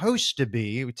is supposed to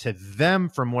be, to them,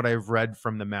 from what I've read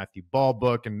from the Matthew Ball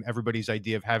book and everybody's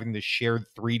idea of having this shared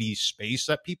 3D space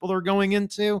that people are going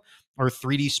into, or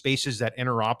 3D spaces that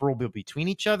interoperable between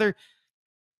each other.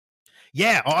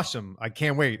 Yeah, awesome. I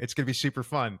can't wait. It's going to be super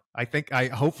fun. I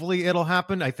hopefully it'll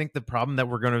happen. I think the problem that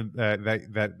we're going to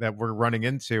that we're running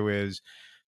into is,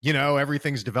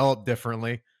 everything's developed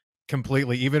differently,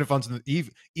 completely. Even if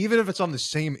it's on the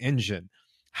same engine,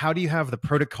 how do you have the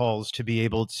protocols to be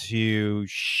able to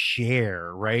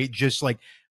share, right? Just like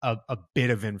a bit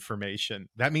of information.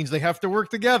 That means they have to work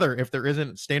together if there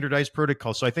isn't standardized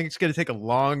protocol. So I think it's going to take a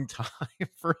long time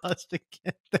for us to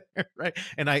get there, right?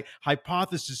 And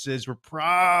hypothesis is we're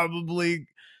probably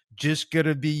just going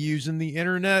to be using the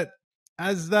internet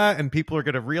as that, and people are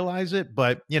going to realize it.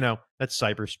 But that's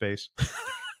cyberspace.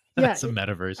 Yeah, That's a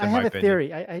metaverse, I in my have a opinion.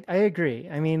 theory. I agree.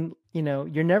 I mean,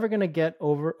 you're never going to get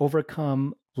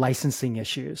overcome licensing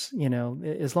issues.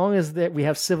 As long as that we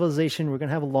have civilization, we're going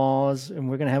to have laws and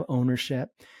we're going to have ownership.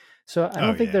 So I Oh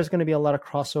don't think yeah. there's going to be a lot of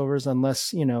crossovers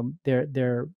unless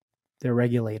they're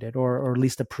regulated or at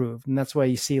least approved. And that's why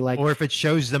you see like, Or if it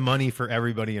shows the money for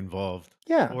everybody involved,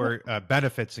 yeah, or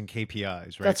benefits and KPIs,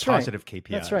 right? that's right. Positive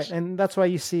That's right. KPIs. And that's why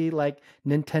you see like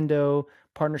Nintendo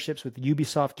partnerships with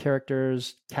Ubisoft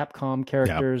characters, Capcom Yeah.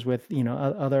 characters with,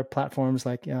 other platforms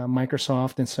like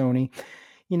Microsoft and Sony.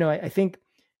 I think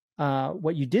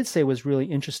what you did say was really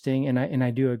interesting. And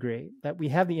I do agree that we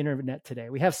have the internet today.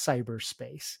 We have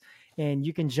cyberspace and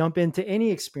you can jump into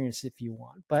any experience if you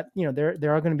want, but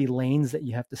there are going to be lanes that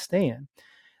you have to stay in.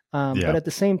 But Yeah. at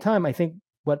the same time, I think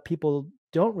what people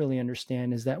don't really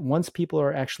understand is that once people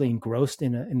are actually engrossed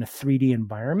in a 3D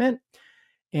environment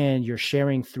and you're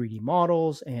sharing 3D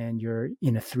models and you're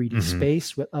in a 3D Hmm.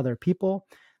 space with other people,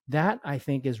 that I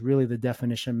think is really the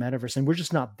definition of metaverse. And we're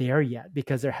just not there yet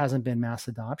because there hasn't been mass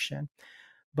adoption.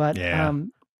 But Yeah.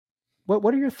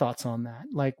 what are your thoughts on that?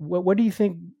 Like, what do you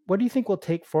think? What do you think will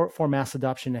take for mass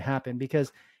adoption to happen?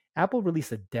 Because Apple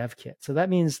released a dev kit, so that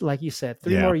means, like you said,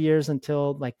 3 more Yeah. years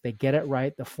until like they get it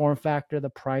right, the form factor, the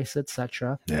price,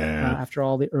 etc. Yeah. After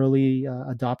all the early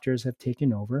adopters have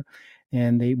taken over,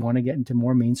 and they want to get into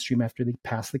more mainstream after they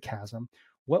pass the chasm.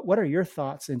 What are your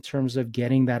thoughts in terms of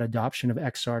getting that adoption of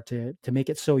XR to make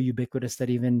it so ubiquitous that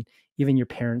even your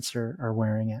parents are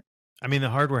wearing it? I mean, the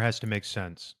hardware has to make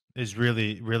sense, is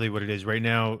really, really what it is. Right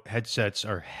now, headsets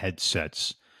are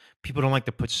headsets. People don't like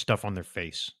to put stuff on their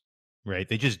face, right?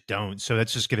 They just don't. So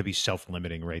that's just going to be self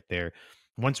limiting right there.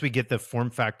 Once we get the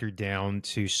form factor down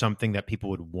to something that people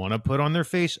would want to put on their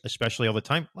face, especially all the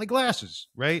time, like glasses,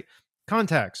 right?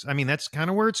 Contacts. I mean, that's kind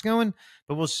of where it's going.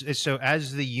 But so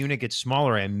as the unit gets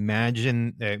smaller, I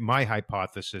imagine my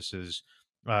hypothesis is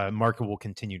market will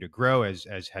continue to grow as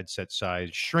headset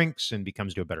size shrinks and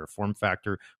becomes to a better form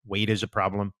factor. Weight is a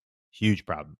problem, huge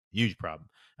problem, huge problem.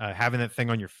 Having that thing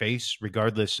on your face,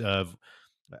 regardless of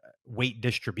weight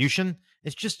distribution,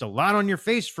 it's just a lot on your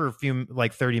face for a few,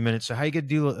 like 30 minutes. So how you gonna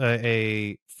do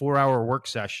a 4-hour work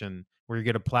session where you're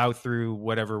gonna plow through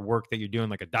whatever work that you're doing,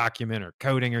 like a document or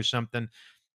coding or something?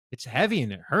 It's heavy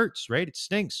and it hurts, right? It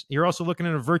stinks. You're also looking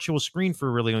at a virtual screen for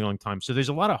a really long time. So there's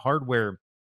a lot of hardware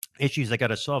issues that got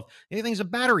to solve. Anything's a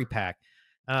battery pack.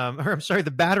 Or I'm sorry,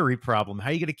 the battery problem. How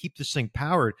are you going to keep this thing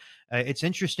powered? It's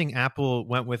interesting. Apple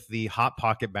went with the hot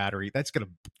pocket battery. That's going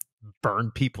to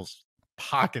burn people's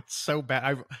pockets so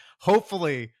bad.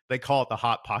 Hopefully, they call it the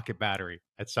hot pocket battery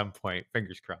at some point.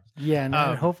 Fingers crossed. Yeah, and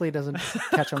Um, hopefully it doesn't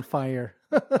catch on fire.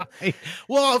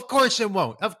 well, of course it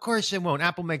won't. Of course it won't.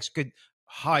 Apple makes good,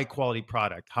 high quality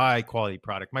product. High quality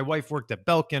product. My wife worked at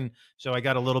Belkin, so I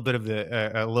got a little bit of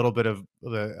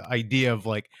the idea of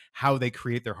like how they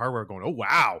create their hardware. Going, oh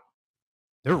wow,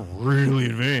 they're really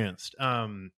advanced.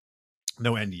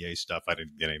 No NDA stuff. I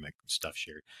didn't get any stuff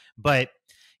shared, but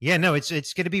yeah, no, it's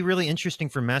going to be really interesting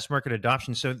for mass market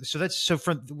adoption. So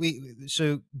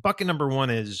bucket number one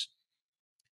is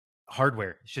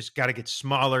hardware. It's just got to get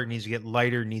smaller, needs to get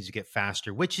lighter, needs to get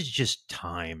faster, which is just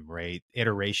time, right?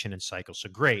 Iteration and cycle. So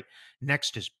great.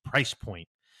 Next is price point.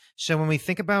 So when we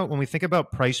think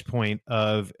about price point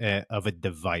of a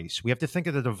device, we have to think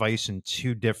of the device in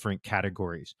two different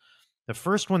categories. The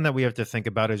first one that we have to think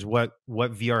about is what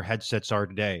VR headsets are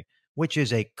today, which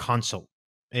is a console.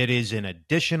 It is an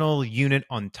additional unit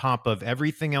on top of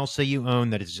everything else that you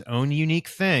own that is its own unique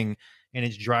thing, and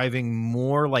it's driving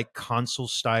more like console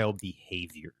style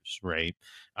behaviors, right?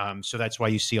 So that's why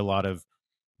you see a lot of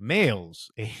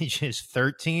males ages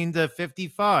 13 to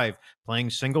 55 playing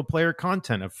single player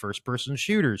content of first person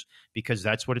shooters because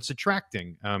that's what it's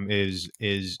attracting, is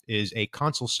a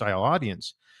console style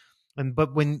audience. And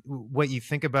but when what you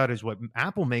think about is what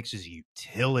Apple makes is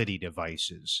utility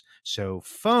devices. So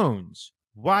phones,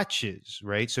 watches,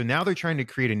 right? So now they're trying to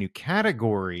create a new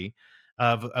category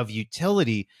of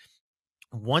utility.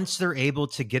 Once they're able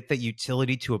to get that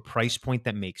utility to a price point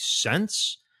that makes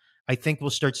sense, I think we'll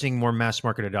start seeing more mass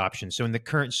market adoption. So in the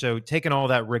current, so taking all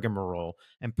that rigmarole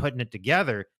and putting it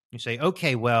together, you say,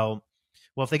 okay, well,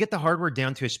 if they get the hardware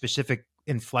down to a specific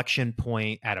inflection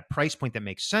point at a price point that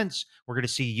makes sense, we're going to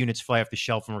see units fly off the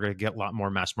shelf and we're going to get a lot more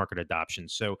mass market adoption.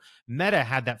 So Meta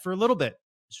had that for a little bit.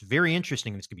 It's very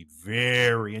interesting, and it's going to be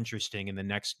very interesting in the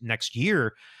next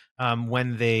year,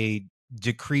 when they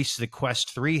decrease the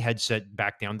Quest 3 headset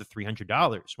back down to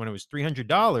 $300. When it was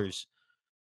 $300,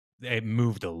 it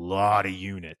moved a lot of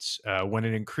units. When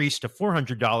it increased to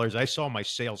 $400, I saw my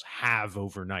sales halve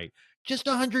overnight. Just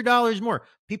 $100 more.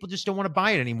 People just don't want to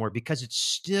buy it anymore because it's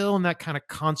still in that kind of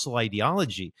console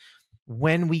ideology.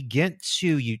 When we get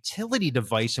to utility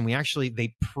device and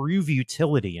they prove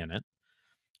utility in it,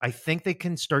 I think they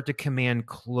can start to command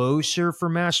closer for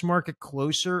mass market,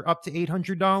 closer up to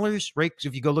 $800, right? Because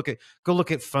if you go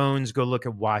look at phones, go look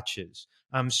at watches.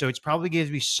 So it's probably going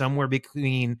to be somewhere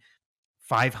between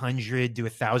 500 to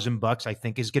 $1,000, I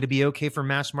think, is going to be okay for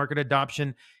mass market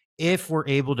adoption if we're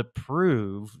able to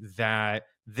prove that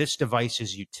this device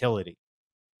is utility.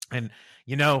 And,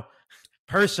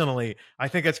 personally, I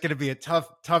think it's going to be a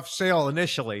tough sale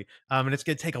initially, and it's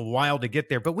going to take a while to get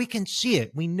there. But we can see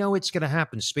it. We know it's going to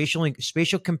happen.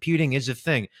 Spatial computing is a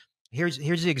thing. Here's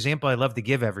the example I love to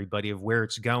give everybody of where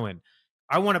it's going.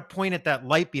 I want to point at that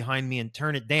light behind me and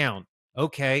turn it down.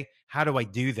 Okay, how do I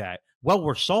do that? Well,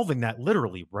 we're solving that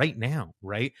literally right now,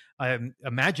 right?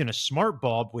 Imagine a smart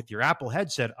bulb with your Apple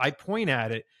headset. I point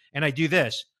at it and I do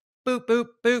this, boop, boop,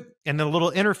 boop, and then a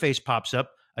little interface pops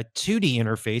up, a 2D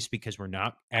interface, because we're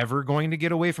not ever going to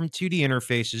get away from 2D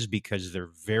interfaces because they're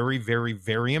very, very,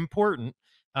 very important.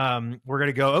 We're going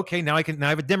to go, okay, now I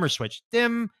have a dimmer switch,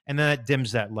 dim, and then that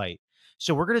dims that light.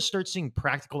 So we're going to start seeing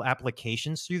practical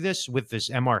applications through this with this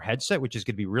MR headset, which is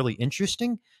going to be really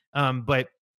interesting. But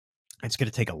it's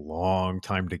going to take a long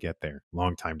time to get there.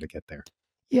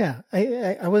 Yeah,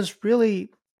 I was really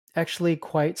actually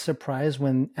quite surprised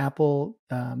when Apple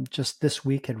just this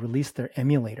week had released their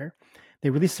emulator. They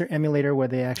released their emulator where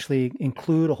they actually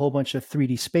include a whole bunch of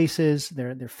 3D spaces.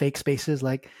 They're fake spaces,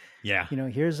 like,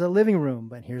 here's a living room,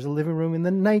 but here's a living room in the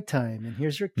nighttime, and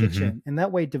here's your kitchen. Mm-hmm. And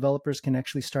that way developers can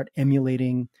actually start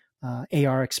emulating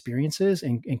AR experiences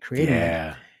and creating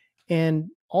them. And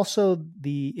also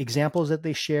the examples that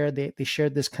they shared, they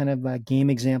shared this kind of game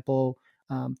example,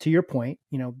 to your point,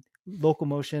 local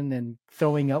motion and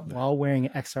throwing up while wearing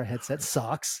an XR headset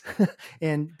sucks.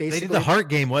 And basically they did the heart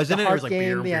game, wasn't it? Heart it was like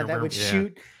game, that would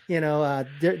shoot,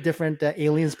 different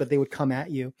aliens, but they would come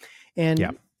at you. And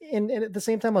at the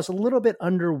same time, I was a little bit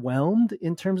underwhelmed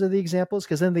in terms of the examples,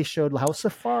 because then they showed how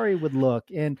Safari would look,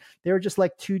 and they were just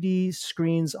like 2D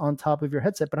screens on top of your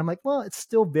headset. But I'm like, well, it's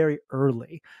still very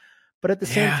early. But at the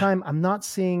same time, I'm not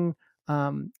seeing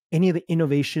any of the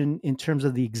innovation in terms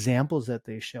of the examples that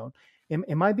they showed.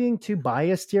 Am I being too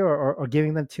biased here, or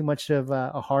giving them too much of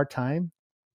a hard time?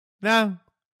 No,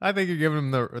 I think you're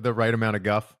giving them the right amount of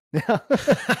guff.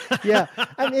 Yeah.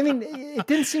 I mean, it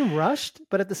didn't seem rushed,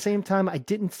 but at the same time, I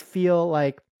didn't feel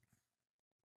like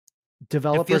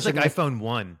developers... It feels like iPhone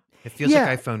 1. It feels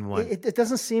like iPhone 1. It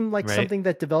doesn't seem like something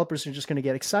that developers are just going to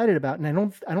get excited about. And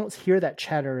I don't hear that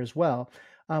chatter as well.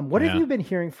 What have you been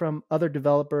hearing from other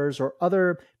developers or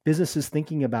other businesses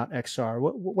thinking about XR?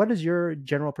 What is your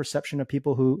general perception of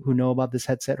people who know about this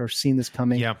headset or seen this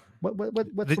coming? Yeah.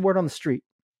 What's the word on the street?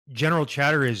 General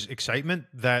chatter is excitement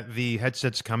that the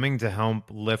headset's coming to help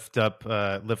lift up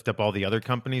all the other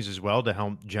companies as well, to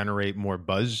help generate more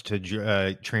buzz,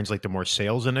 to translate to more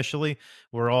sales initially.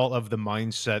 We're all of the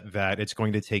mindset that it's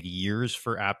going to take years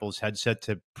for Apple's headset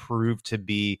to prove to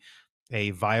be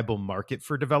a viable market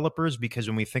for developers, because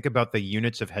when we think about the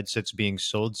units of headsets being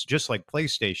sold, just like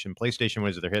PlayStation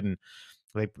was, they're hitting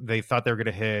They thought they were going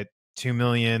to hit 2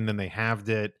 million, then they halved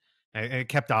it. And it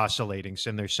kept oscillating.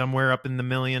 So they're somewhere up in the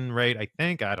million, right? I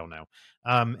think. I don't know.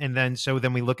 And then so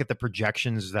then we look at the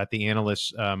projections that the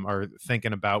analysts are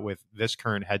thinking about with this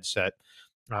current headset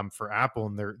for Apple,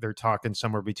 and they're talking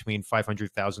somewhere between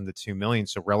 500,000 to 2 million,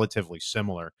 so relatively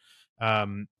similar.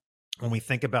 Um, when we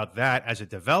think about that as a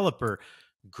developer,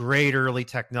 great early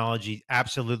technology,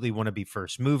 absolutely want to be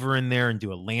first mover in there and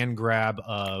do a land grab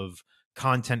of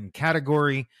content and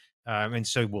category. And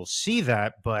so we'll see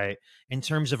that. But in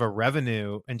terms of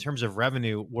revenue,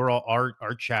 we're all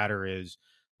our chatter is,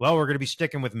 well, we're going to be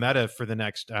sticking with Meta for the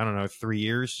next, I don't know, 3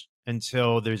 years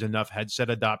until there's enough headset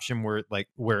adoption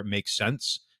where it makes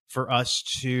sense for us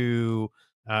to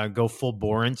go full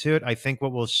bore into it. I think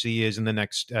what we'll see is in the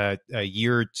next a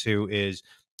year or two is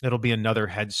it'll be another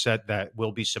headset that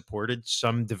will be supported.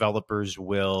 Some developers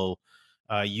will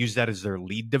use that as their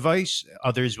lead device.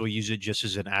 Others will use it just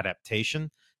as an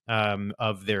adaptation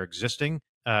of their existing.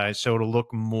 So it'll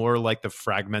look more like the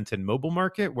fragmented mobile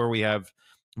market where we have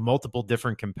multiple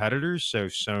different competitors. So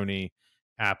Sony,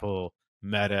 Apple,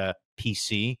 Meta,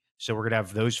 PC. So we're gonna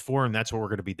have those four, and that's what we're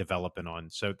gonna be developing on.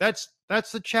 So that's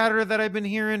the chatter that I've been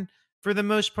hearing for the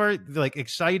most part. Like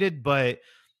excited that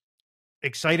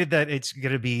it's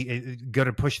going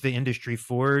to push the industry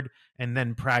forward, and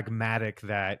then pragmatic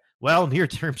that, well, near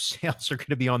term sales are going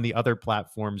to be on the other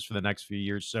platforms for the next few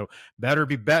years, so better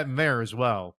be betting there as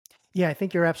well. Yeah, I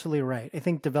think you're absolutely right. I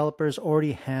think developers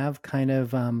already have kind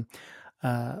of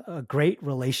a great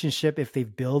relationship if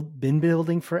they've been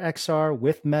building for XR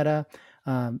with Meta,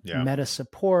 Yeah. Meta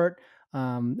support.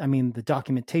 I mean, the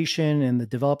documentation and the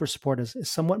developer support is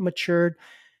somewhat matured.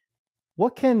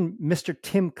 What can Mr.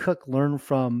 Tim Cook learn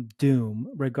from Doom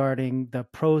regarding the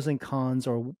pros and cons,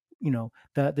 or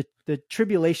the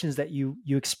tribulations that you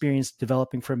experienced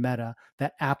developing for Meta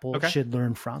that Apple Okay. should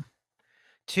learn from?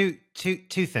 Two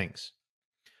things.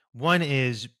 One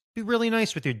is be really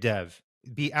nice with your dev.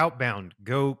 Be outbound.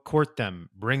 Go court them.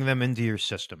 Bring them into your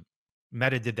system.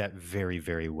 Meta did that very,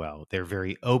 very well. They're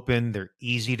very open. They're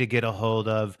easy to get a hold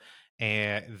of,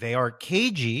 and they are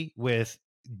cagey with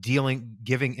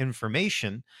giving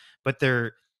information, but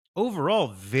they're overall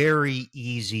very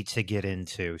easy to get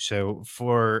into. So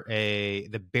for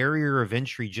the barrier of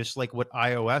entry, just like what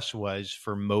iOS was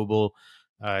for mobile,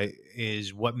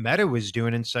 is what Meta was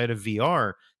doing inside of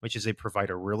VR, which is they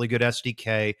provide a really good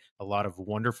SDK, a lot of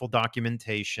wonderful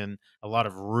documentation, a lot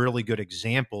of really good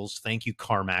examples. Thank you,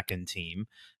 Carmack and team.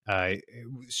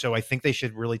 So I think they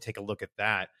should really take a look at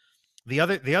that. The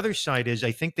other side is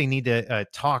I think they need to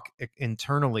talk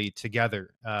internally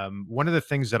together. One of the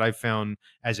things that I found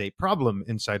as a problem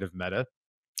inside of Meta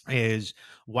is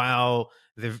while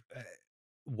the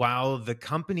while the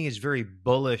company is very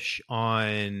bullish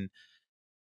on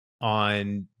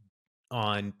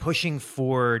pushing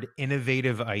forward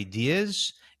innovative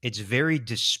ideas, it's very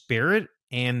disparate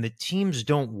and the teams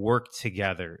don't work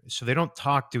together. So they don't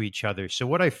talk to each other. So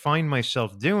what I find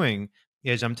myself doing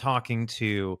is I'm talking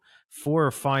to 4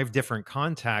 or 5 different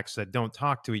contacts that don't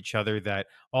talk to each other, that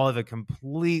all have a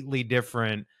completely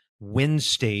different win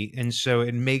state. And so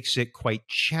it makes it quite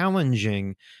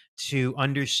challenging to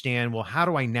understand, well, how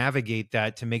do I navigate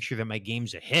that to make sure that my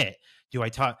game's a hit? Do I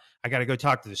talk? I got to go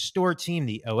talk to the store team,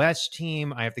 the OS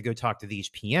team. I have to go talk to these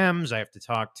PMs. I have to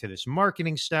talk to this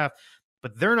marketing staff,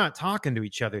 but they're not talking to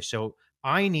each other. So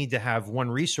I need to have one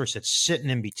resource that's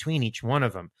sitting in between each one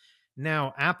of them.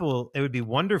 Now, Apple, it would be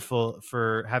wonderful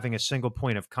for having a single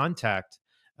point of contact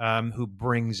who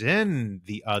brings in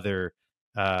the other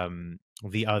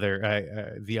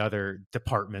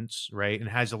departments, right, and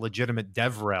has a legitimate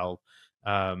DevRel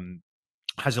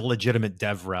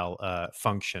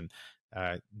function.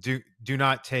 Do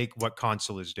not take what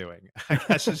console is doing, I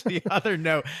guess, is the other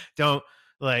note. Don't,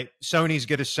 like, Sony's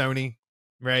good as Sony,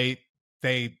 right?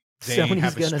 They Sony's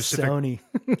have a gonna specific Sony.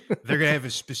 they're gonna have a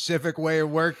specific way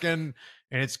of working,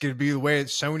 and it's gonna be the way that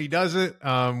Sony does it,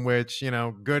 which,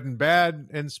 good and bad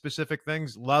in specific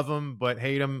things. Love them but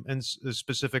hate them in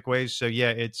specific ways. So yeah,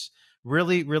 it's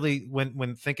really, really,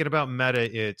 when thinking about Meta,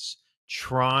 it's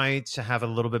try to have a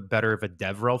little bit better of a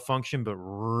DevRel function, but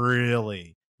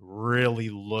really,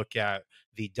 really look at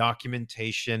the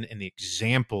documentation and the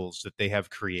examples that they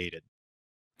have created.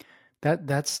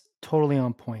 That's totally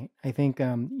on point. I think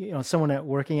someone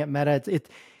working at Meta,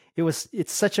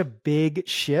 it's such a big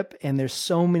ship, and there's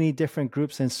so many different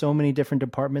groups and so many different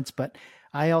departments. But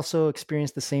I also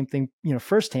experienced the same thing,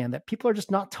 firsthand, that people are just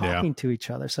not talking to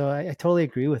each other. So I totally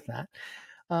agree with that.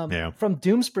 From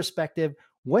Doom's perspective,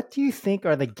 what do you think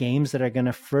are the games that are going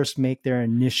to first make their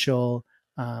initial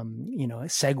a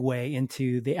segue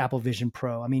into the Apple Vision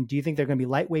Pro? I mean, do you think they're going to be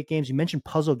lightweight games? You mentioned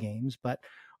puzzle games, but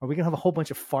are we going to have a whole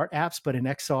bunch of fart apps, but in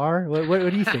XR?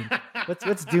 What do you think?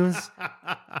 What's Doom's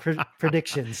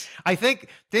predictions? I think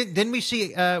didn't we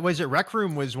see? Was it Rec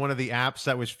Room was one of the apps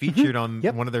that was featured on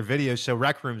one of their videos? So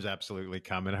Rec Room's absolutely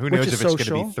coming. Who knows if it's going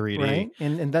to be 3D? Right?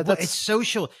 And that's it's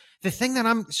social. The thing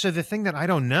that I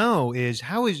don't know is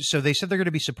so they said they're going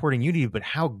to be supporting Unity, but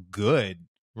how good,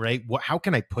 right? How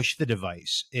can I push the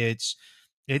device?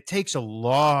 It takes a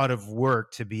lot of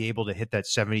work to be able to hit that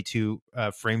 72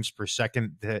 frames per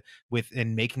second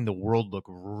and making the world look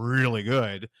really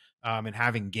good, and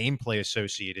having gameplay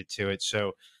associated to it.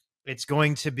 So it's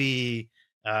going to be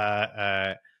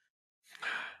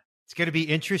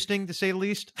interesting, to say the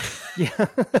least. Yeah.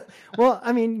 Well,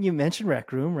 I mean, you mentioned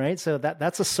Rec Room, right? So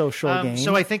that's a social game.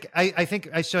 So I think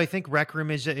Rec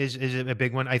Room is a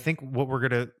big one. I think what we're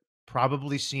gonna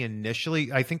probably see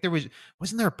initially, I think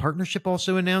wasn't there a partnership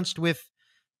also announced with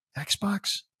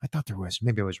Xbox? I thought there was.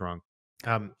 Maybe I was wrong.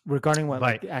 Regarding what,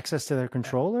 like access to their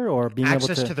controller or being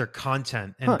access able to their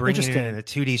content and bringing it in a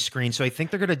 2D screen. So I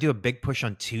think they're going to do a big push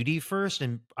on 2D first,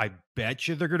 and I bet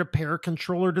you they're going to pair a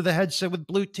controller to the headset with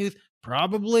Bluetooth.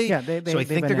 Probably. Yeah, so I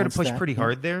think they're going to push pretty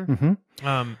hard there.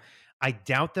 Mm-hmm. I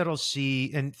doubt that I'll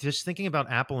see, and just thinking about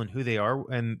Apple and who they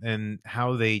are and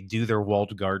how they do their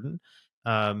walled garden,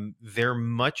 they're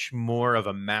much more of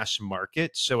a mass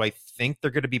market. So I think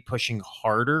they're going to be pushing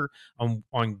harder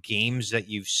on games that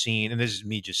you've seen. And this is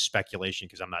me just speculation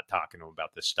because I'm not talking to them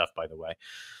about this stuff, by the way.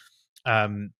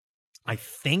 I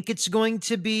think it's going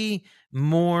to be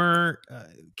more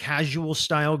casual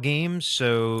style games.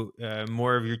 So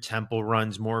more of your temple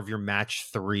runs, more of your match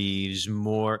threes,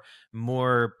 more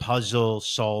puzzle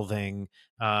solving,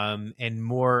 and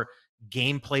more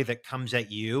gameplay that comes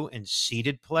at you and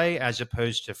seated play as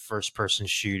opposed to first person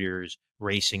shooters,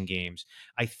 racing games.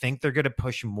 I think they're going to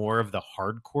push more of the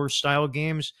hardcore style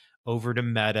games over to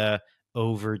Meta,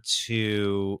 over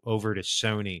to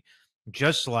Sony.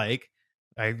 Just like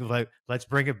let's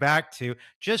bring it back to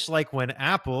just like when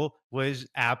Apple was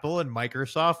Apple and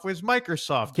Microsoft was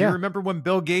Microsoft. Do you remember when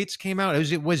Bill Gates came out?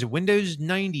 It was Windows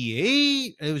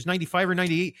 98. It was 95 or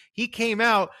 98. He came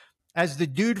out as the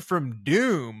dude from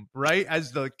Doom, right?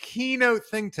 As the keynote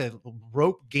thing to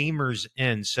rope gamers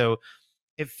in. So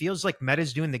it feels like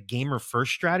Meta's doing the gamer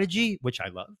first strategy, which I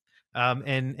love.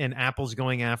 And Apple's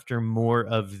going after more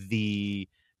of the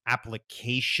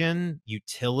application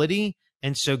utility.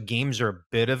 And so games are a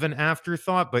bit of an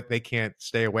afterthought, but they can't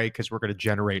stay away because we're going to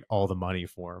generate all the money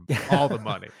for them. All the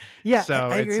money. Yeah, so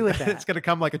I agree with that. It's going to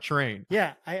come like a train.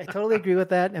 Yeah, I totally agree with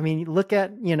that. I mean, look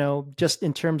at, just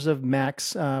in terms of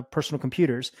Mac's personal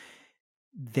computers,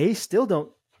 they still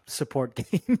don't support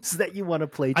games that you want to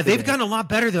play today. They've gotten a lot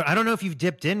better, though. I don't know if you've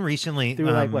dipped in recently.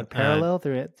 Through Parallel?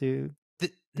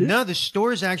 No, the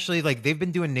stores actually, they've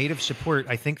been doing native support.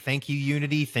 I think thank you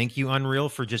Unity, thank you Unreal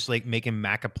for just making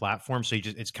Mac a platform. So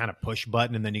it's kind of push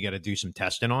button and then you got to do some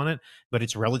testing on it. But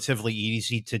it's relatively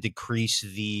easy to decrease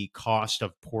the cost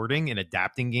of porting and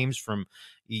adapting games from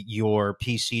your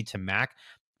PC to Mac.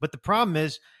 But the problem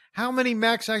is, how many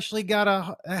Macs actually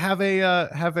gotta have a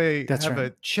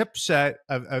chipset,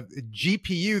 a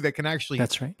GPU that can actually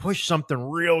push something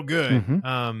real good?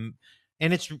 Mm-hmm.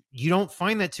 And you don't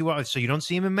find that too often. So you don't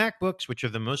see them in MacBooks, which are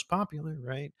the most popular,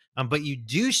 right? But you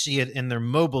do see it in their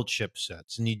mobile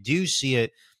chipsets, and you do see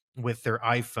it with their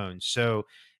iPhones. So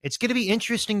it's going to be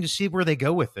interesting to see where they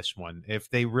go with this one.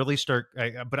 If they really start,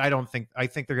 but I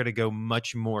think they're going to go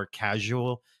much more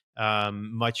casual,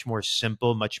 much more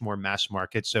simple, much more mass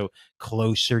market. So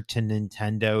closer to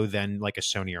Nintendo than like a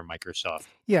Sony or Microsoft.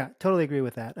 Yeah, totally agree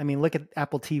with that. I mean, look at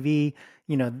Apple TV.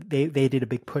 They did a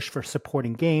big push for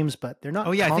supporting games, but they're not.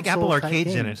 Oh yeah, I think Apple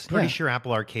Arcade's in it. Pretty yeah. sure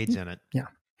Apple Arcade's in it. Yeah,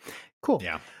 cool.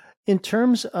 Yeah. In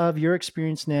terms of your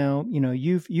experience now,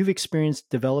 you've experienced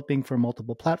developing for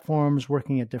multiple platforms,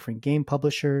 working at different game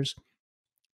publishers.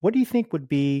 What do you think would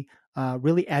be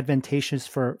really advantageous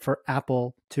for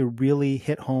Apple to really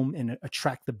hit home and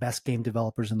attract the best game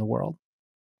developers in the world?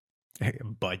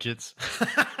 Budgets.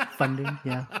 Funding,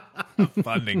 yeah.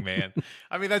 Funding, man.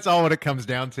 I mean, that's all what it comes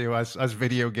down to. Us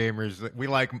video gamers, we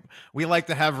like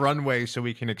to have runway so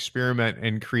we can experiment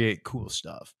and create cool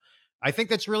stuff. I think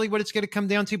that's really what it's going to come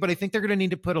down to, but I think they're going to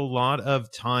need to put a lot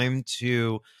of time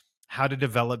to how to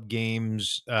develop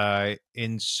games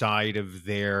inside of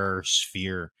their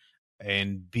sphere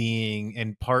and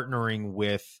partnering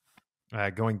with,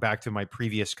 going back to my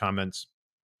previous comments,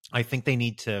 I think they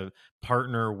need to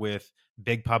partner with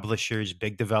big publishers,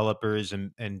 big developers,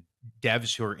 and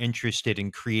devs who are interested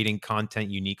in creating content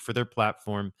unique for their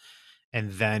platform,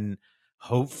 and then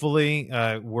hopefully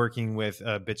working with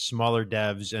a bit smaller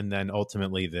devs and then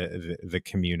ultimately the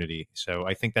community. So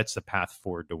I think that's the path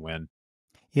forward to win.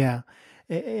 Yeah.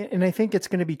 And I think it's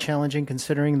going to be challenging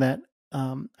considering that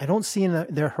I don't see in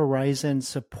their horizon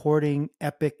supporting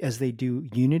Epic as they do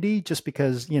Unity just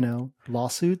because,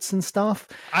 lawsuits and stuff.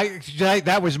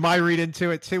 That was my read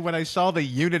into it too. When I saw the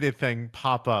Unity thing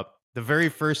pop up, the very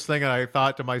first thing I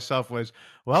thought to myself was,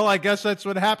 well, I guess that's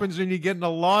what happens when you get in a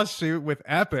lawsuit with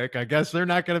Epic. I guess they're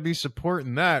not going to be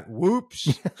supporting that.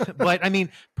 Whoops. But I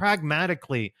mean,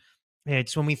 pragmatically,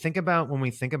 it's when we think about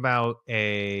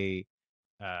a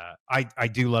I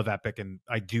do love Epic and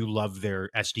I do love their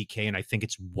SDK and I think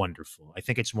it's wonderful. I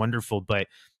think it's wonderful, but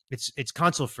it's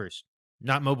console first,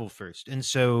 not mobile first, and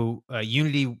so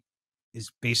Unity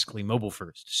is basically mobile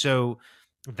first. So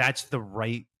that's the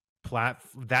right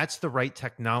that's the right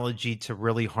technology to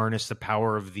really harness the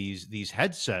power of these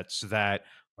headsets that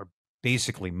are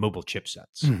basically mobile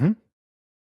chipsets. Mm-hmm.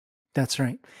 That's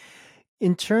right.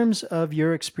 In terms of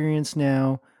your experience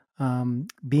now,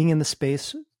 being in the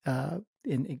space,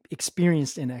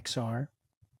 experienced in XR,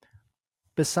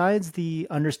 besides the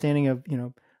understanding of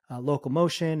local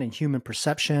motion and human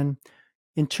perception,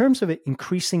 in terms of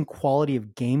increasing quality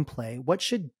of gameplay, what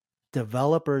should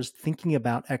developers thinking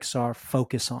about XR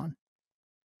focus on?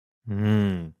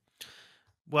 Mm.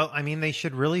 Well, I mean, they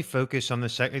should really focus on the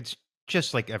second. It's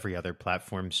just like every other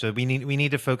platform. So we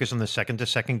need to focus on the second to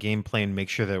second gameplay and make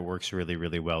sure that it works really,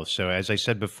 really well. So as I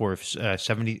said before, if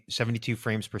 72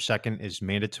 frames per second is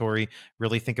mandatory.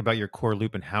 Really think about your core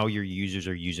loop and how your users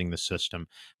are using the system.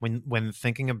 When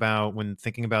thinking about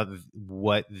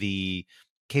what the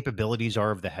capabilities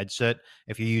are of the headset,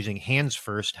 if you're using hands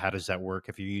first, how does that work?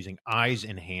 If you're using eyes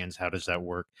and hands, how does that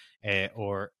work?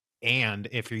 Or and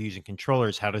if you're using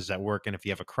controllers, how does that work? And if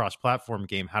you have a cross platform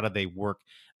game, how do they work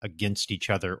against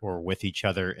each other or with each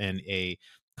other in a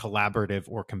collaborative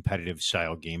or competitive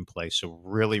style gameplay? So,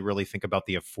 really, really think about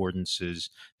the affordances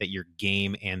that your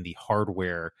game and the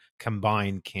hardware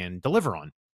combined can deliver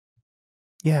on.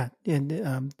 Yeah,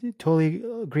 and totally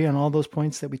agree on all those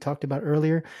points that we talked about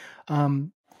earlier.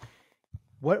 Um,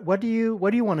 what do you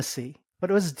want to see? What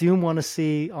does Doom want to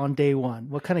see on day one?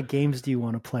 What kind of games do you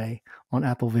want to play on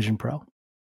Apple Vision Pro?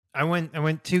 I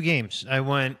went two games. I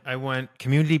went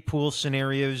community pool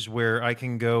scenarios where I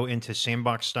can go into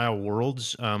sandbox style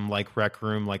worlds, like Rec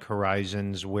Room, like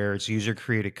Horizons, where it's user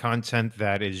created content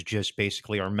that is just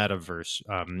basically our metaverse,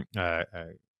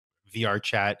 VR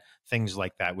chat, things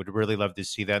like that. Would really love to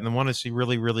see that, and then want to see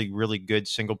really, really, really good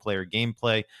single player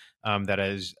gameplay that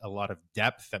has a lot of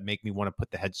depth that make me want to put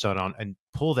the headset on and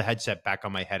pull the headset back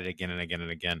on my head again and again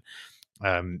and again.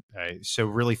 So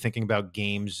really thinking about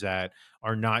games that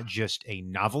are not just a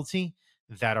novelty,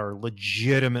 that are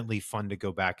legitimately fun to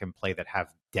go back and play, that have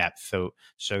depth.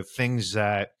 So things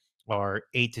that are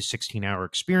 8 to 16 hour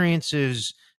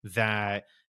experiences that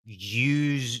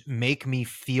make me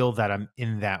feel that I'm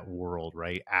in that world,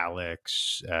 right?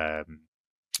 Alex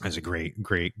is a great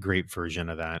version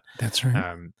of that. That's right.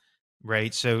 Um,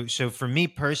 right. So for me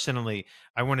personally,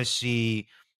 I want to see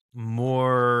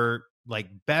more like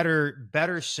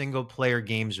better single player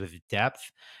games with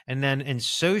depth, and then in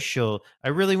social I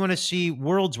really want to see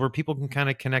worlds where people can kind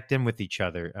of connect in with each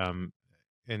other,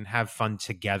 and have fun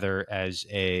together as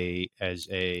a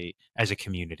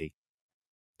community.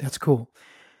 That's cool.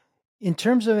 In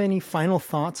terms of any final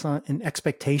thoughts on and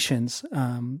expectations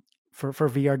for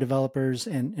VR developers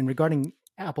and regarding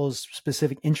Apple's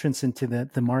specific entrance into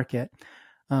the market,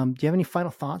 do you have any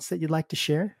final thoughts that you'd like to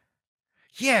share?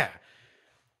 Yeah,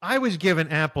 I was giving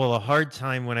Apple a hard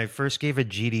time when I first gave a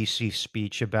GDC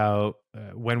speech about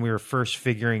when we were first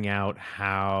figuring out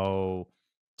how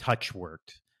touch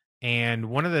worked. And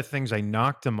one of the things I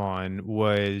knocked them on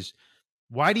was,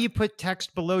 why do you put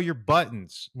text below your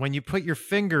buttons? When you put your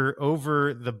finger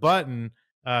over the button,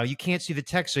 you can't see the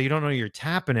text, so you don't know you're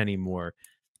tapping anymore.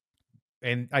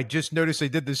 And I just noticed they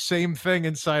did the same thing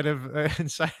inside of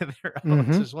inside of their OS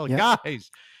Mm-hmm. as well. Yep.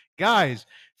 Guys,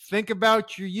 think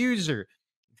about your user.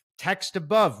 Text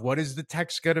above. What is the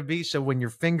text going to be? So when your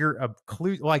finger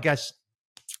occludes, well, I guess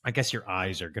your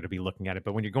eyes are going to be looking at it,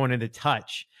 but when you're going into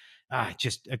touch,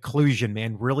 just occlusion,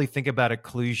 man. Really think about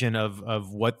occlusion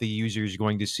of what the user is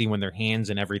going to see when their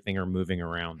hands and everything are moving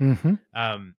around. Mm-hmm.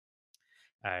 Um,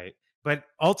 but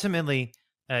ultimately,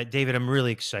 David, I'm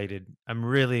really excited. I'm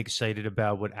really excited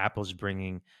about what Apple's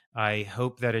bringing. I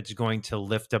hope that it's going to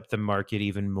lift up the market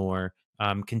even more.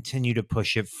 Continue to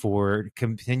push it forward.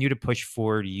 Continue to push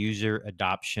forward user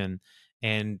adoption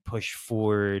and push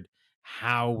forward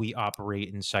how we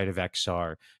operate inside of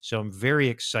XR. So I'm very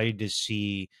excited to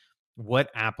see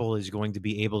what Apple is going to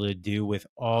be able to do with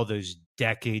all those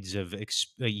decades of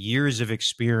years of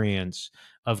experience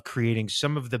of creating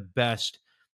some of the best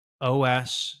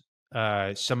OS,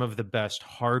 some of the best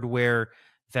hardware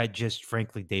that just,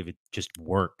 frankly, David, just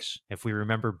works. If we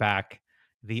remember back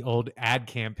the old ad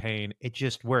campaign, it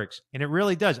just works, and it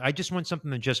really does. I just want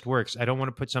something that just works. I don't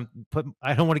want to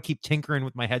I don't want to keep tinkering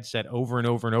with my headset over and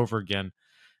over and over again.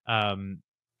 Um,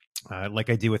 like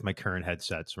I do with my current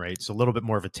headsets, right? It's a little bit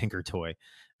more of a tinker toy.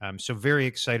 So very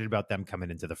excited about them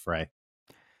coming into the fray.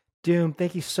 Doom,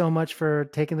 thank you so much for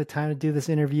taking the time to do this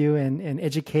interview and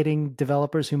educating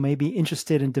developers who may be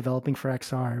interested in developing for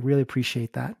XR. I really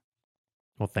appreciate that.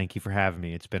 Well, thank you for having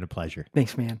me. It's been a pleasure.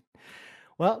 Thanks, man.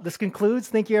 Well, this concludes.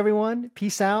 Thank you, everyone.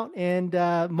 Peace out, and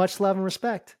much love and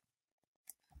respect.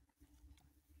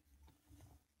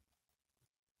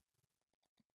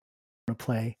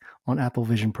 Play on Apple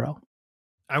Vision Pro.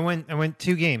 I went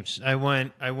two games. I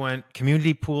went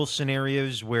community pool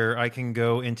scenarios where I can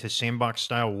go into sandbox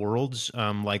style worlds,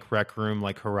 like Rec Room,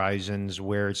 like Horizons,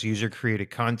 where it's user created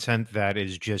content that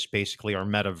is just basically our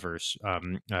metaverse,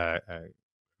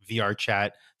 VR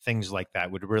chat, things like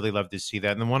that. Would really love to see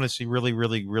that, and then want to see really,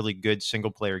 really, really good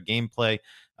single player gameplay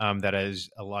that has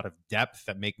a lot of depth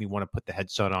that make me want to put the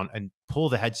headset on and pull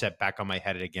the headset back on my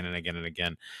head again and again and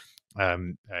again.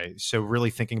 So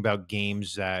really thinking about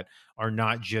games that are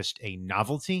not just a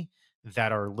novelty,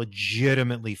 that are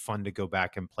legitimately fun to go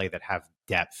back and play, that have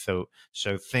depth.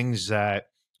 So things that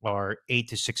are 8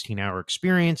 to 16 hour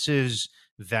experiences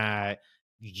that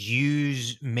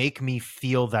make me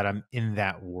feel that I'm in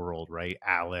that world, right?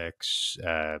 Alex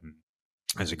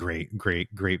is a great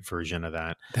version of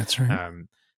that. That's right.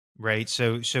 Right.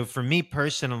 So for me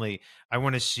personally, I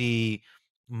want to see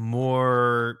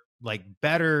more like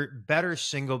better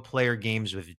single player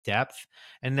games with depth,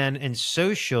 and then in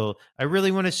social, I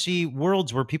really want to see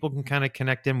worlds where people can kind of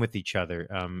connect in with each other,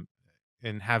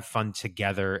 and have fun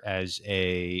together as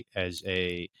a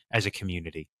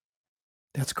community.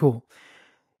 That's cool.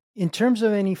 In terms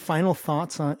of any final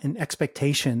thoughts on and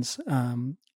expectations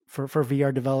for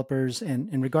VR developers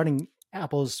and regarding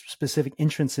Apple's specific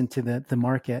entrance into the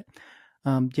market,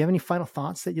 do you have any final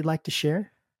thoughts that you'd like to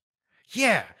share?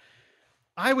 Yeah.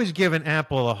 I was giving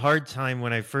Apple a hard time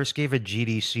when I first gave a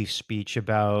GDC speech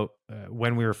about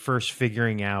when we were first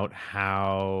figuring out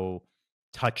how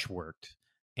touch worked.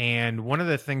 And one of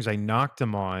the things I knocked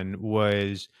them on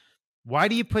was, why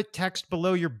do you put text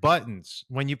below your buttons?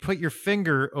 When you put your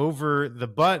finger over the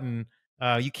button,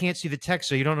 you can't see the text,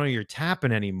 so you don't know you're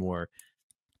tapping anymore.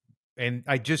 And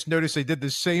I just noticed they did the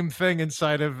same thing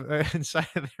inside of their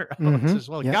OS as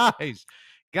well. Yep.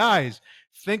 Guys,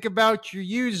 think about your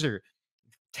user.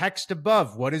 Text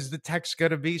above, what is the text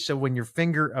going to be? So when your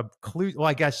finger occludes, well,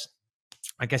 I guess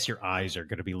your eyes are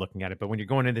going to be looking at it, but when you're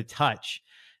going into touch,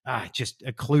 just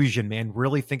occlusion, man.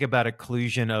 Really think about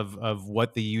occlusion of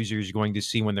what the user is going to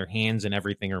see when their hands and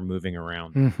everything are moving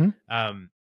around.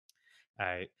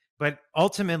 But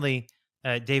ultimately,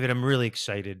 David, I'm really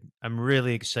excited. I'm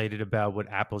really excited about what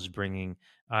Apple's bringing.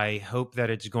 I hope that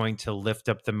it's going to lift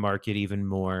up the market even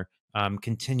more.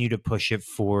 Continue to push it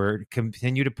forward,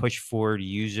 continue to push forward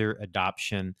user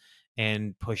adoption,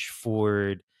 and push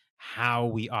forward how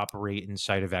we operate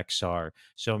inside of XR.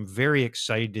 So I'm very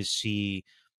excited to see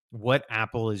what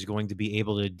Apple is going to be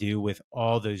able to do with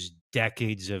all those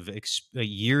decades of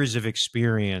years of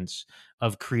experience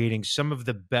of creating some of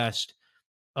the best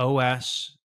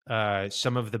OS,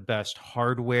 some of the best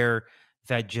hardware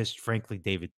that just, frankly,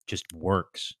 David, just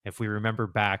works. If we remember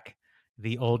back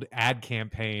the old ad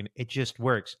campaign, it just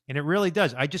works, and it really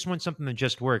does. I just want something that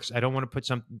just works. I don't want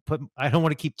to I don't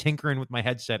want to keep tinkering with my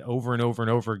headset over and over and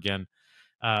over again,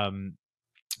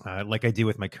 like I do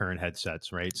with my current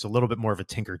headsets, right? It's a little bit more of a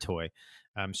tinker toy.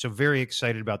 So very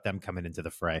excited about them coming into the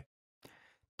fray.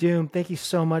 Doom, thank you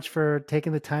so much for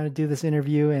taking the time to do this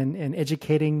interview and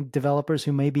educating developers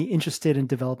who may be interested in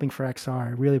developing for XR. I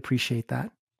really appreciate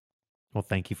that. Well,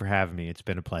 thank you for having me. It's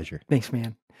been a pleasure. Thanks,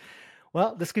 man.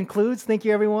 Well, this concludes. Thank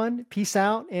you, everyone. Peace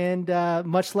out, and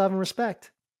much love and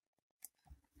respect.